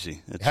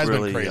crazy. It has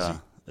really been crazy.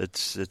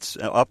 It's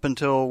up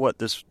until,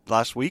 this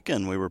last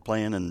weekend we were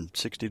playing in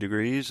 60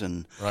 degrees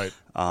and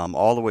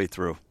all the way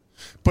through.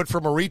 But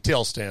from a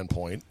retail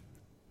standpoint,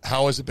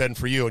 how has it been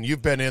for you? And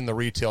you've been in the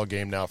retail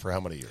game now for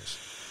how many years?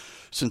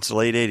 Since the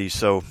late 80s,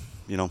 so,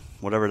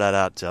 whatever that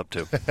adds up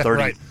to,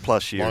 30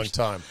 plus years.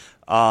 Long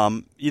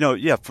time.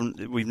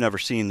 We've never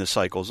seen the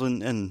cycles.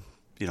 And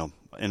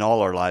in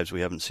all our lives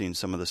we haven't seen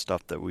some of the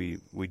stuff that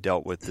we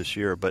dealt with this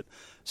year. But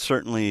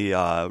certainly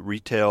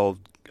retail,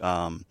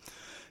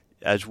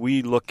 as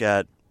we look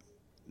at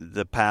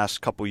the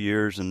past couple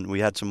years, and we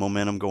had some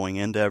momentum going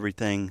into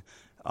everything,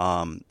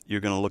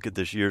 you're going to look at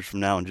this years from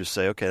now and just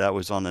say, okay, that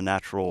was on a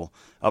natural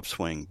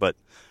upswing. But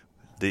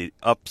the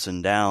ups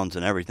and downs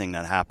and everything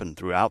that happened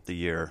throughout the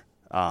year,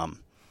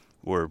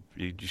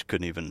 you just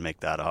couldn't even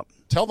make that up.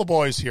 Tell the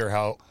boys here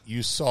how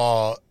you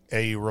saw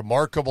a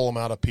remarkable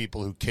amount of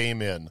people who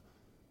came in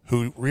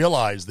who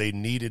realized they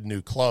needed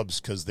new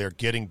clubs because they're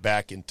getting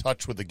back in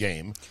touch with the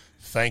game.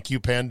 Thank you,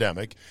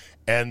 pandemic.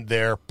 And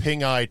their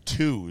Ping Eye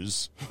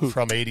 2s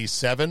from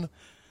 87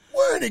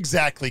 weren't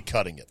exactly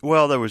cutting it.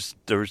 Well, there was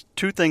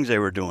 2 things they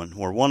were doing,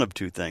 or one of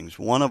 2 things.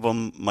 One of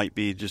them might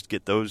be just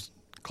get those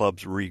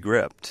clubs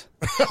re-gripped.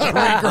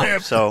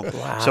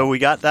 So we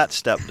got that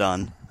step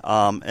done.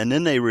 And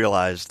then they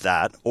realized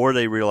that, or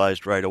they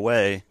realized right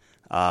away,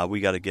 we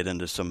got to get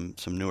into some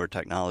newer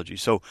technology.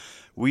 So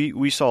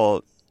we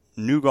saw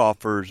new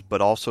golfers,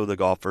 but also the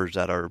golfers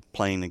that are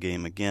playing the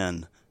game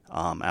again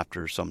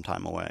after some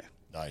time away.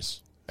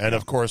 Nice. And,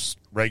 of course,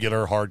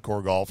 regular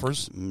hardcore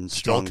golfers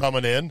still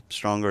coming in.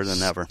 Stronger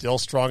than ever. Still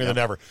stronger than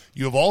ever.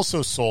 You have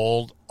also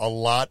sold a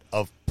lot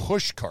of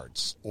push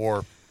carts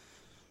or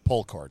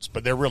pull carts,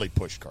 but they're really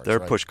push carts. They're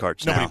right? push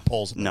carts Nobody now.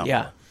 Pulls them. No.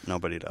 Yeah.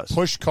 Nobody does.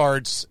 Push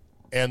carts.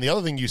 And the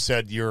other thing you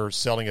said you're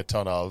selling a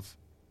ton of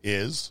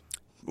is?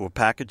 Well,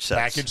 package sets.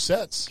 Package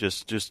sets.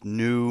 Just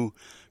new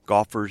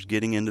golfers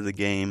getting into the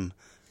game.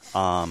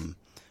 And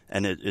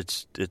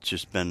it's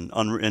just been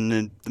and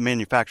the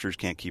manufacturers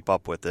can't keep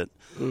up with it.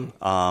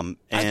 I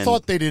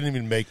thought they didn't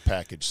even make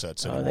package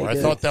sets anymore. I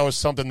thought that was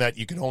something that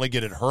you can only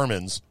get at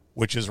Herman's,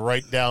 which is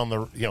right down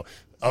the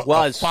a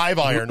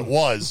 5-iron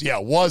was a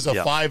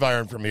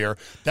 5-iron from here.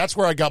 That's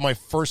where I got my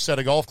first set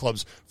of golf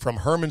clubs from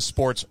Herman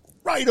Sports,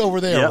 right over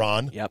there,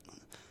 Ron. Yep.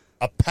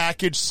 A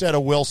package set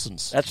of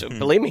Wilsons. That's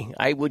believe me,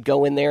 I would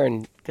go in there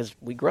because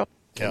we grew up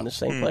in the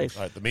same place.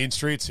 Right, the mean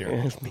streets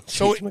here.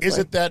 So is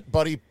it that,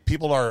 Buddy,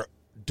 people are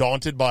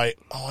daunted by,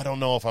 I don't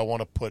know if I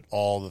want to put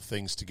all the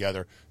things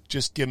together.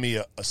 Just give me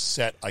a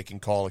set I can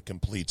call a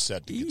complete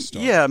set to get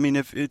started. Yeah, I mean,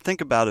 if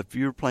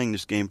you're playing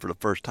this game for the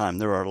first time,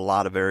 there are a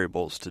lot of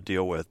variables to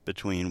deal with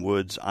between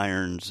woods,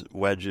 irons,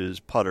 wedges,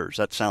 putters.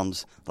 That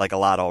sounds like a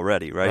lot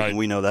already, right? And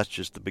we know that's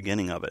just the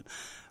beginning of it.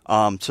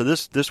 So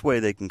this way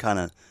they can kind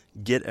of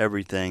get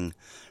everything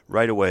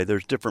right away.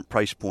 There's different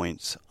price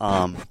points.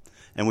 And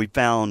we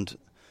found,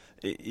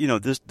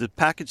 the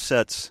package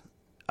sets,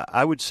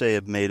 I would say,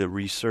 have made a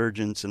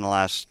resurgence in the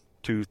last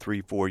 2,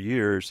 3, 4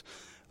 years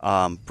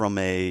from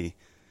a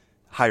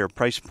higher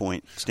price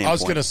point standpoint. I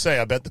was going to say,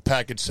 I bet the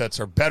package sets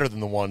are better than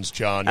the ones,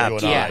 John, you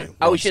and I.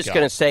 I was just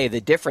going to say the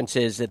difference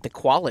is that the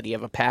quality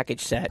of a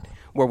package set,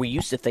 where we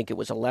used to think it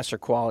was a lesser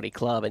quality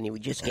club and you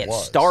would just get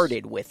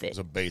started with it. It was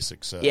a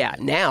basic set. Yeah,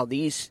 now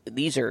these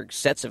are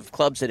sets of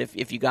clubs that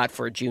if you got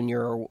for a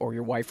junior or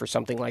your wife or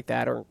something like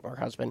that or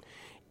husband,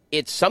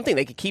 it's something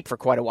they could keep for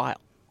quite a while.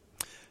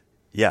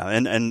 Yeah,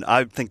 and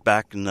I think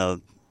back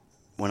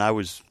when I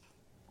was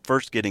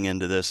first getting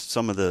into this,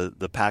 some of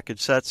the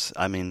package sets,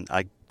 I mean,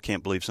 I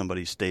can't believe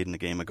somebody stayed in the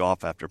game of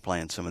golf after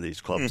playing some of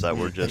these clubs that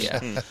were just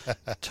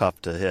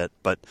tough to hit.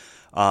 But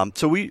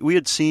so we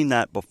had seen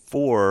that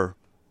before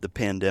the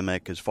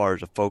pandemic as far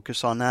as a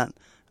focus on that,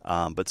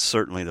 but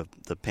certainly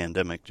the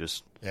pandemic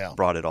just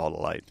brought it all to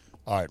light.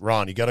 All right,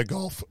 Ron, you got a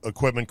golf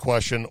equipment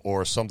question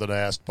or something to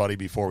ask Buddy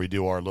before we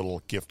do our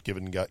little gift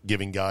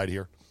giving guide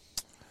here?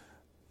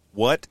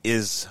 What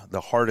is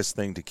the hardest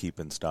thing to keep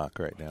in stock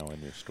right now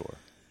in your store?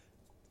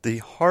 The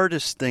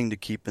hardest thing to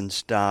keep in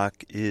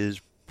stock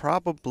is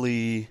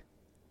probably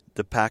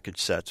the package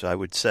sets, I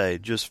would say,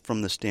 just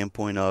from the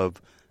standpoint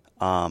of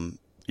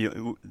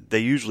they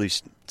usually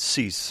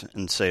cease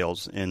in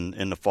sales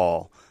in the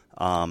fall.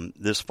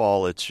 This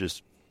fall, it's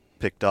just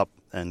picked up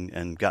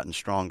and gotten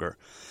stronger.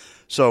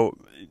 So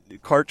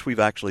carts we've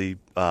actually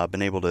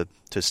been able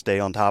to stay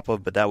on top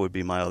of, but that would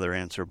be my other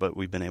answer. But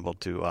we've been able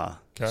to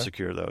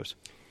secure those.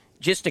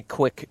 Just a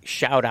quick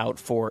shout out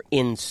for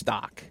In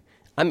Stock.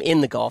 I'm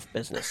in the golf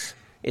business.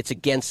 It's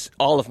against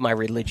all of my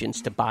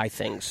religions to buy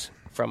things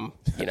from,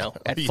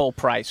 at full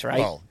price, right?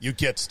 Well, you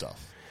get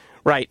stuff.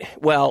 Right.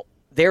 Well,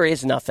 there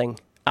is nothing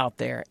out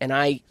there, and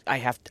I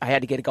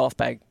had to get a golf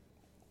bag.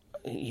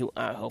 You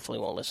hopefully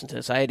won't listen to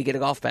this. I had to get a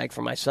golf bag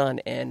for my son,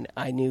 and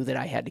I knew that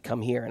I had to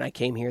come here, and I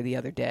came here the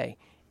other day,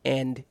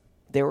 and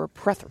there were a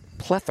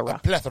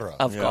plethora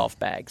of golf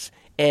bags,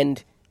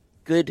 and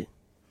good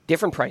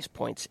different price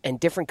points and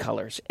different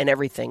colors and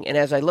everything. And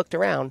as I looked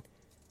around,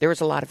 there was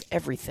a lot of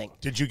everything.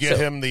 Did you get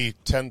him the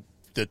 $2,000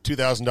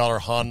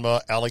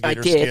 Hanma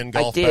alligator skin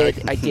golf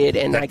bag? I did,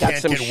 and I got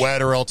some. Can't get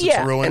wet or else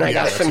it's ruined. And I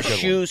got some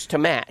shoes to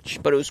match,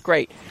 but it was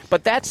great.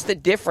 But that's the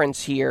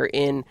difference here.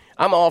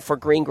 I'm all for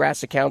green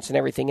grass accounts and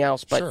everything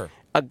else, but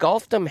a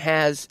Golfdom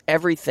has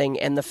everything,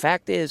 and the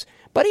fact is,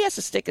 Buddy has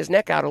to stick his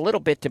neck out a little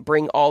bit to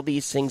bring all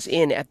these things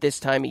in at this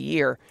time of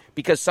year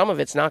because some of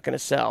it's not going to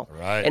sell.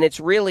 Right. And it's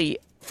really,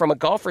 from a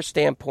golfer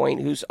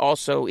standpoint who's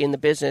also in the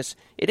business,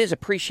 it is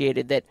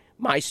appreciated that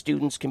my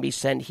students can be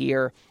sent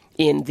here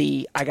in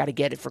the I got to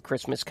get it for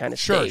Christmas kind of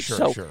stage.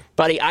 Sure.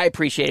 Buddy, I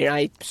appreciate it.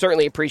 I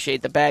certainly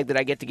appreciate the bag that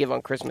I get to give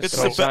on Christmas to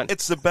my son.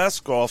 It's the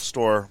best golf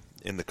store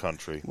in the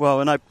country.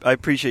 Well, and I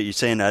appreciate you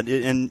saying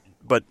that.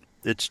 But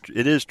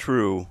it is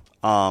true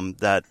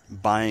that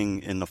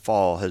buying in the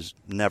fall has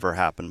never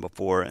happened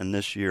before, and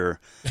this year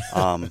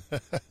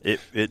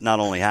it not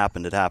only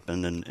happened, it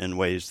happened in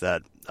ways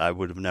that I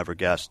would have never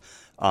guessed.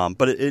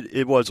 But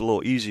it was a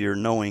little easier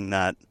knowing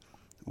that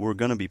we're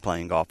going to be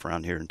playing golf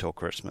around here until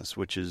Christmas,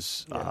 which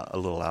is a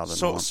little out of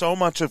the norm. So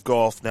much of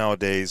golf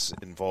nowadays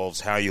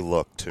involves how you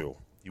look, too.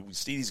 You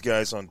see these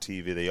guys on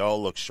TV, they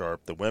all look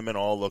sharp. The women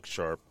all look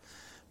sharp.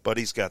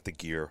 Buddy's got the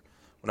gear.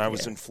 When I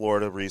was in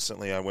Florida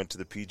recently, I went to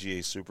the PGA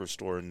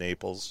Superstore in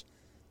Naples.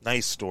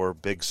 Nice store,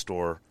 big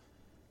store.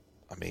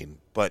 I mean,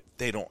 but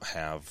they don't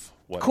have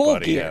what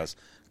Buddy has.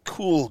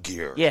 Cool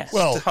gear. Yes.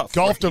 Well,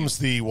 Golfdom's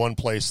the one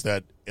place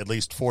that at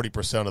least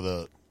 40% of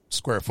the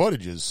square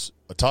footage is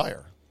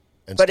attire.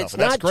 But it's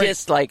not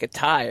just like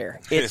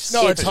attire. It's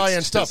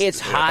high-end stuff. It's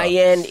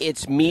high-end.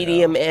 It's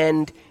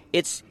medium-end.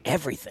 It's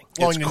everything.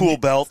 It's cool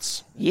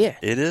belts. Yeah.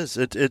 It is.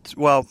 It's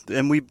well,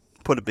 and we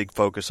put a big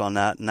focus on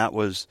that, and that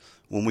was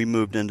when we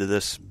moved into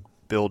this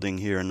building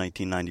here in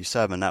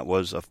 1997. That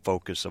was a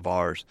focus of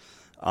ours,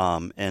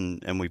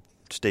 and we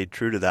stayed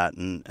true to that,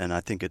 and I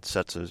think it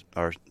sets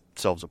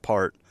ourselves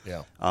apart.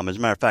 Yeah. As a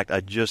matter of fact,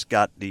 I just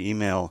got the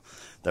email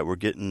that we're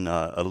getting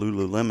a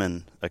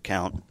Lululemon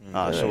account,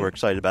 so we're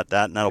excited about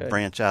that, and that'll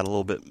branch out a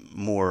little bit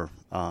more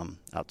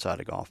outside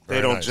of golf. They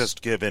don't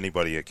just give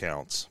anybody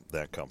accounts,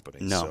 that company.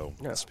 No.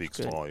 So it speaks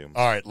volumes.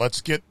 All right,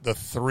 let's get the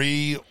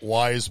 3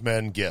 wise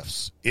men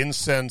gifts: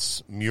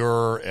 incense,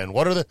 myrrh, and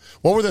what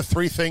were the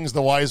 3 things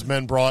the wise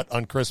men brought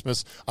on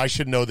Christmas? I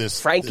should know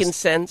this.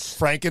 Frankincense,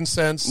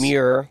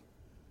 myrrh,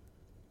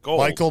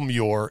 gold. Michael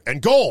Muir,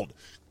 and gold.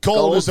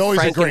 Gold is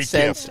always a great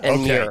gift.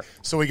 And myrrh.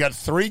 So we got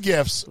 3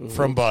 gifts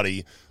from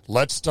Buddy.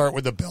 Let's start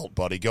with the belt,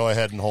 Buddy. Go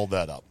ahead and hold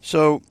that up.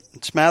 So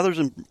Smathers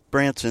and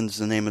Branson's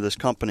the name of this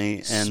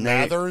company, and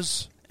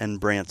Smathers and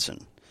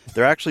Branson.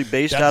 They're actually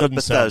based that out of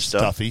Bethesda.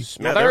 Stuffy.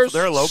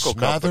 They're a local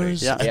company.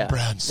 Smathers and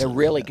Branson. They're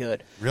really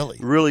good.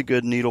 Really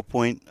good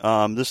needlepoint.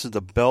 This is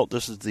the belt.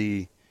 This is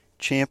the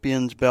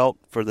Champions belt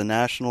for the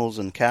Nationals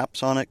and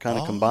caps on it, kind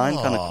of combined,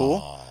 kind of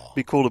cool.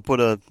 Be cool to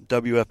put a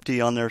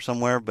WFT on there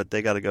somewhere, but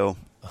they got to go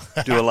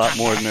do a lot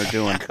more than they're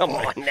doing. Come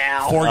on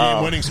now.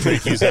 4-game winning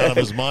streak. He's out of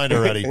his mind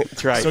already.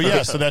 That's right. So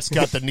that's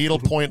got the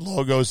needlepoint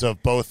logos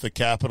of both the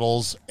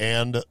Capitals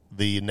and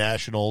the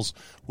Nationals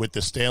with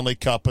the Stanley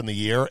Cup in the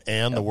year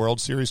and the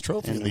World Series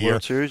trophy in the year.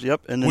 World Series,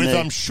 yep. And with,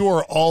 I'm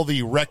sure, all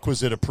the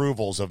requisite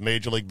approvals of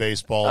Major League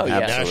Baseball, the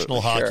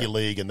National Hockey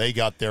League, and they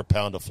got their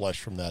pound of flesh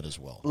from that as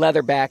well.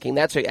 Leather backing.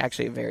 That's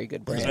actually a very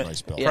good brand.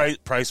 Nice belt. Yeah.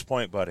 Price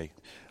point, Buddy.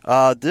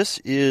 This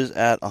is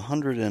at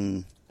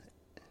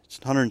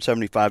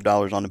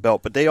 $175 on the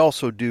belt, but they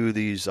also do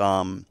these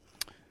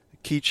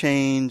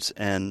keychains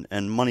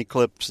and money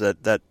clips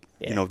that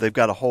they've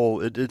got a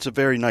whole. It's a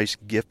very nice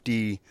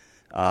gifty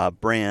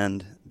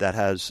brand that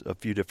has a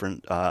few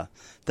different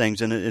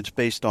things, and it's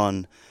based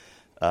on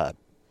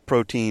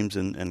pro teams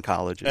and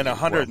colleges. And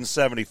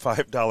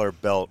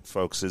 $175 belt,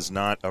 folks, is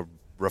not a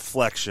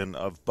reflection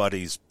of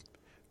Buddy's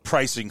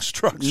pricing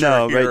structure.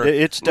 No, here. right.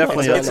 It's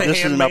definitely it's a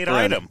this handmade is an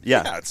item.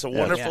 Yeah, it's a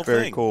wonderful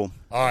very thing. Cool.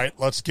 All right,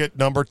 let's get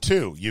number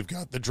 2. You've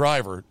got the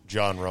driver,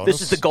 John Ronas.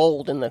 This is the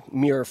gold in the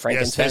mirror,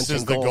 frankincense. Yes,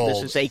 this is the gold.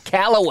 This is a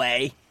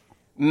Callaway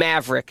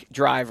Maverick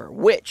driver,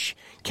 which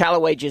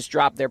Callaway just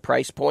dropped their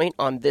price point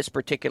on this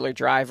particular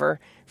driver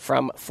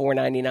from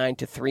 $499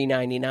 to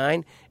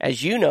 $399.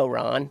 As you know,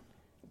 Ron,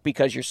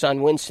 because your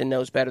son Winston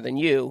knows better than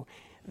you,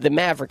 the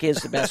Maverick is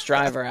the best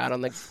driver out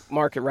on the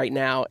market right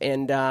now,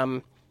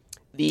 and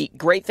the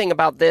great thing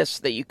about this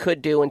that you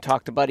could do and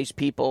talk to Buddy's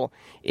people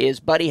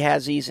is Buddy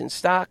has these in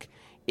stock.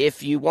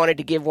 if you wanted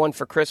to give one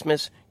for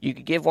Christmas, you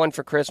could give one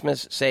for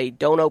Christmas, say,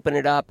 don't open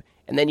it up,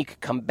 and then you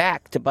could come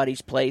back to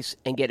Buddy's place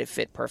and get it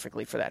fit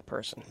perfectly for that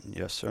person.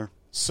 Yes, sir.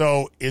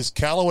 So is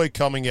Callaway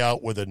coming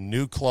out with a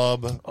new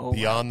club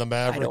beyond the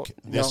Maverick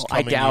this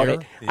coming year? I doubt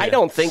it. Yeah. I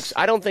don't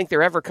think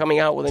they're ever coming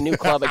out with a new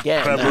club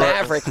again. The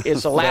Maverick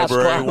is the last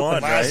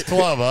club. Last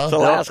club, huh? The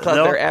last club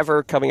they're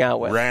ever coming out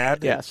with.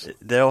 Rad. Yes.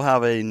 They'll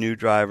have a new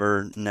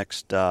driver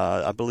next,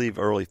 I believe,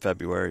 early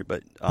February.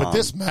 But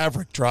this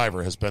Maverick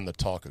driver has been the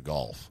talk of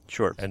golf.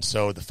 Sure. And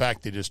so the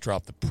fact they just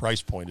dropped the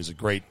price point is a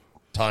great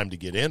time to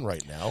get in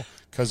right now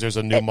because there's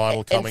a new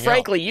model coming out. And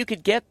frankly, you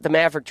could get the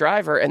Maverick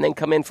driver and then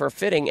come in for a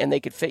fitting, and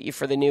they could fit you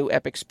for the new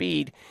Epic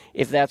Speed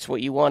if that's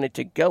what you wanted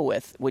to go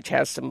with, which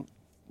has some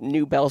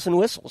new bells and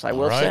whistles, I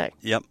will say.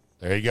 Yep.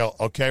 There you go.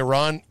 Okay,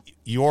 Ron,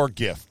 your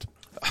gift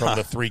from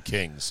the Three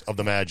Kings of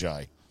the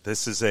Magi.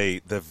 This is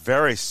the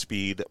Very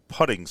Speed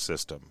putting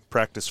system.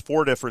 Practice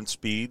 4 different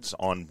speeds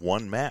on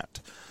one mat.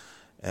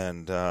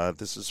 And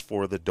this is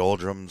for the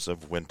doldrums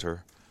of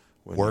winter.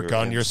 Work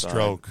on your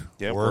stroke.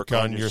 Yeah, work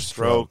on your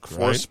stroke.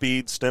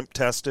 4-speed, stimp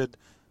tested.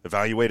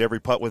 Evaluate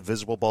every putt with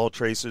visible ball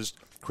traces.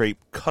 Create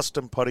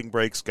custom putting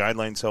breaks.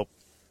 Guidelines help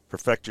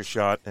perfect your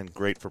shot, and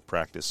great for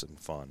practice and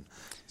fun.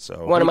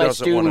 So one of my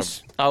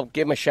students, I'll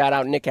give him a shout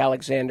out, Nick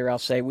Alexander. I'll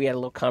say we had a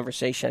little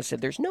conversation. I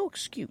said, "There's no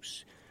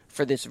excuse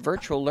for this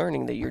virtual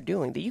learning that you're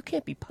doing that you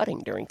can't be putting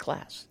during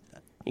class."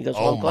 He goes,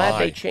 well, I'm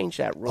glad they changed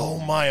that rule.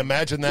 Oh, my.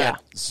 Imagine that.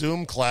 Yeah.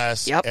 Zoom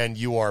class, and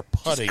you are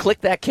putting. Just click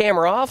that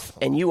camera off,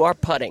 and you are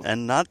putting.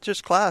 And not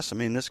just class. I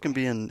mean, this can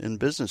be in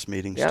business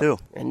meetings, too.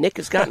 And Nick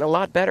has gotten a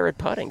lot better at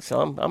putting,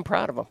 so I'm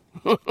proud of him.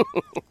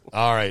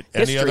 All right.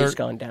 History's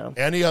gone down.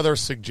 Any other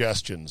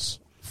suggestions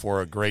for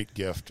a great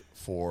gift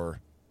for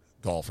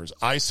golfers?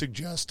 I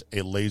suggest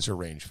a laser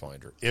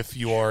rangefinder. If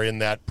you are in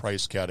that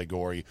price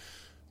category,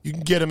 you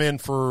can get them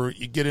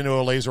you get into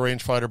a laser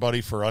rangefinder,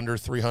 buddy, for under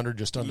 $300,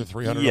 just under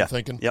 $300, I'm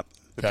thinking. Yep.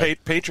 The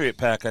Patriot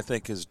Pack, I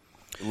think, is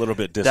a little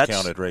bit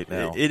discounted right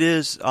now. It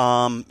is.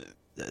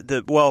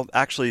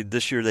 Actually,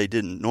 this year they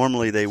didn't.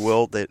 Normally they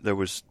will. There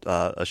was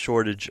a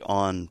shortage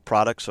on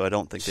products, so I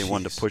don't think they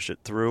wanted to push it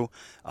through.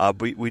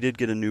 We did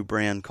get a new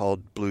brand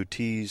called Blue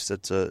Tees.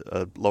 That's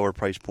a lower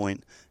price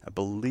point. I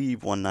believe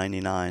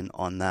 $199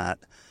 on that.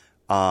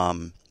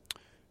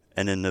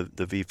 And then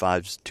the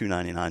V5's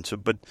 $299. So,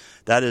 but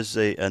that is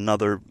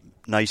another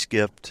nice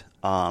gift.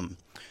 And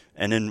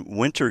in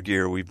winter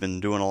gear, we've been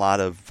doing a lot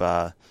of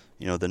the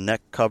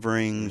neck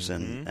coverings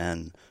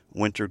and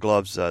winter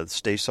gloves.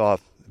 Stay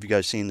Soft. Have you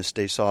guys seen the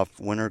Stay Soft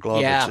winter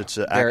glove? Yeah, it's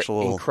an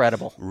actual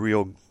incredible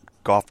real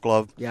golf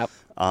glove. Yep.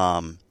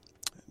 But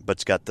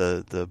it's got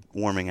the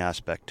warming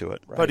aspect to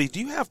it. Right. Buddy, do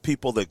you have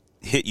people that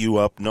hit you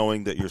up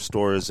knowing that your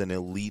store is an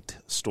elite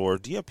store?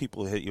 Do you have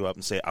people hit you up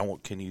and say,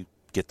 can you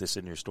get this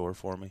in your store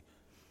for me?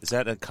 Is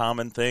that a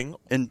common thing?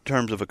 In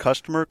terms of a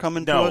customer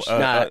coming to us?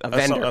 No, a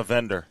vendor. A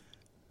vendor.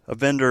 A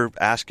vendor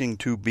asking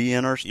to be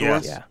in our store?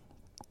 Yes. Yeah.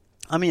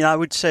 I mean, I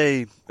would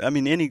say,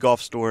 any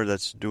golf store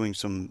that's doing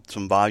some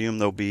volume,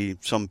 there'll be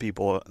some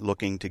people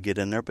looking to get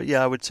in there. But,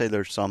 yeah, I would say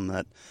there's some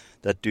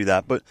that do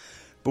that. But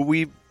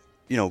we,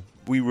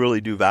 we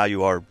really do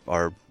value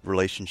our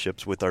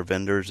relationships with our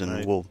vendors,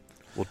 and we'll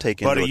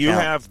take into account. Buddy, you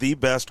have the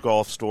best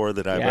golf store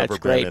that I've ever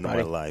been in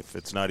my life.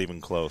 It's not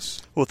even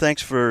close. Well,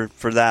 thanks for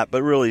that.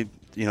 But really,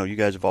 you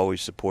guys have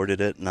always supported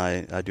it, and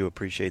I do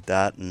appreciate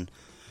that. And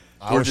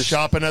I was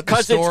shopping at the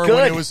store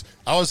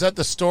I was at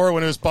the store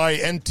when it was by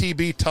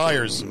NTB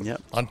Tires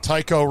on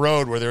Tyco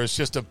Road, where there was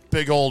just a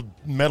big old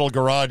metal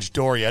garage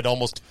door. You had to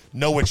almost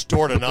know which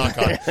door to knock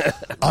on.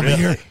 I'm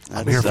here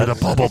for the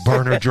bubble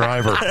burner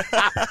driver.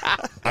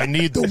 I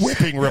need the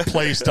whipping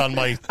replaced on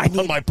my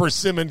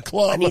Persimmon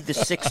club. I need the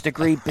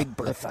 6-degree Big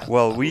Bertha.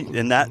 Well,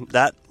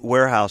 that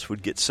warehouse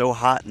would get so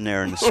hot in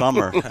there in the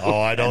summer.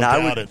 Oh, I don't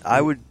doubt it.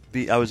 I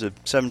was a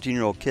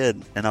 17-year-old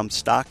kid, and I'm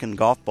stocking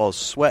golf balls,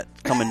 sweat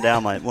coming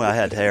down I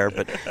had hair,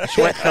 but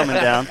sweat coming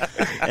down,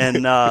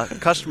 and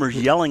customers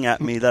yelling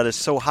at me that it's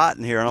so hot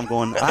in here, and I'm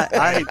going,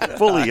 I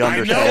fully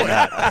understand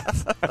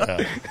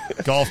that.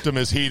 Golfdom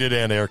is heated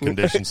and air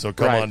conditioned, so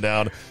come on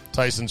down.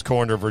 Tyson's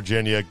Corner,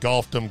 Virginia,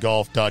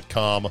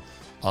 golfdomgolf.com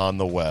on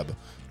the web.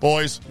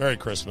 Boys, Merry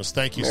Christmas.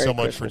 Thank you so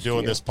much for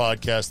doing this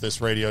podcast, this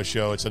radio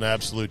show. It's an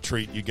absolute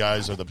treat. You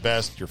guys are the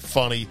best. You're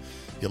funny.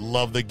 You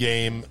love the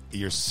game.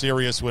 You're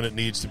serious when it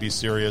needs to be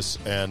serious.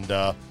 And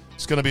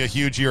it's going to be a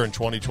huge year in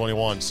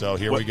 2021, so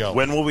here we go.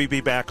 When will we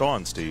be back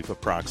on, Steve,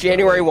 approximately?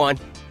 January 1.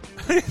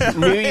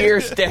 New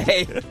Year's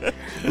Day.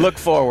 Look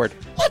forward.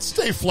 Let's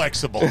stay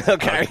flexible.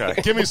 Okay.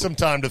 Give me some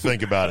time to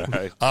think about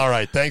it. All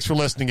right. Thanks for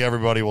listening,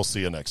 everybody. We'll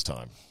see you next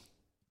time.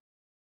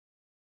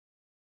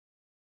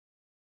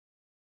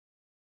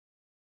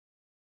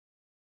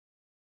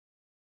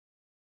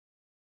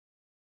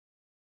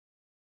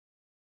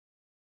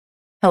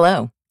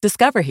 Hello,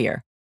 Discover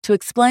here to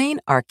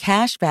explain our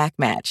cash back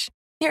match.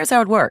 Here's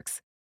how it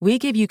works. We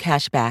give you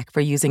cash back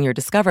for using your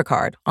Discover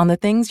card on the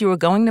things you were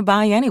going to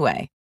buy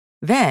anyway.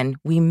 Then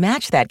we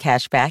match that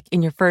cash back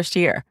in your first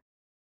year.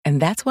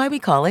 And that's why we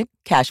call it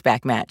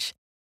Cashback Match.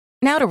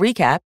 Now to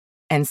recap,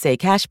 and say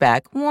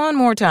cashback one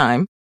more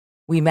time,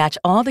 we match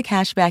all the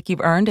cash back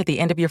you've earned at the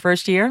end of your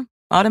first year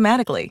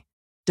automatically.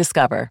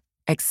 Discover.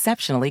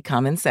 Exceptionally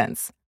common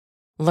sense.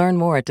 Learn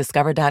more at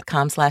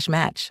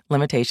discover.com/match.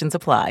 Limitations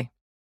apply.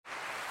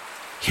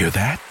 Hear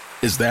that?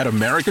 Is that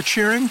America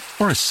cheering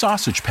or a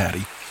sausage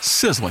patty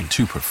sizzling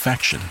to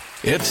perfection?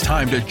 It's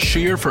time to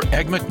cheer for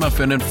Egg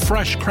McMuffin and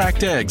fresh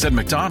cracked eggs at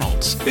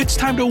McDonald's. It's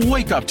time to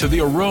wake up to the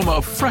aroma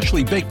of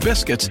freshly baked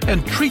biscuits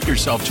and treat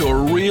yourself to a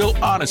real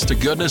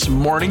honest-to-goodness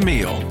morning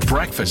meal.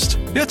 Breakfast,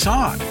 it's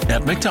on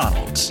at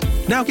McDonald's.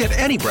 Now get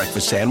any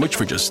breakfast sandwich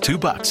for just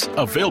 $2.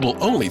 Available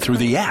only through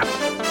the app.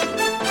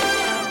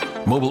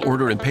 Mobile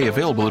order and pay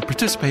available at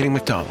participating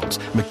McDonald's.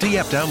 McD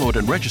app download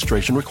and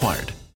registration required.